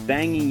hopefully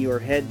banging your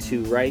head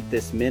to right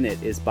this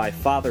minute, is by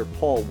Father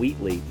Paul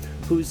Wheatley,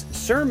 whose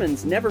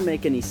sermons never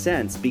make any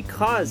sense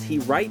because he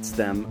writes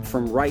them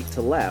from right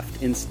to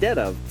left instead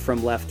of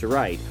from left to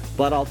right.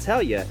 But I'll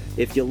tell you,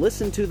 if you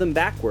listen to them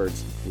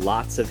backwards,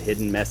 lots of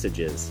hidden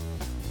messages.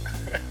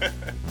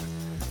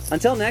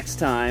 Until next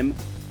time,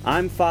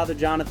 I'm Father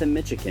Jonathan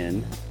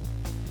Michigan.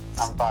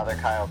 I'm Father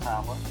Kyle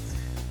Tomlin.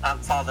 I'm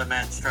Father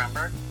Matt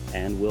Stromberg.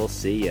 And we'll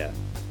see ya.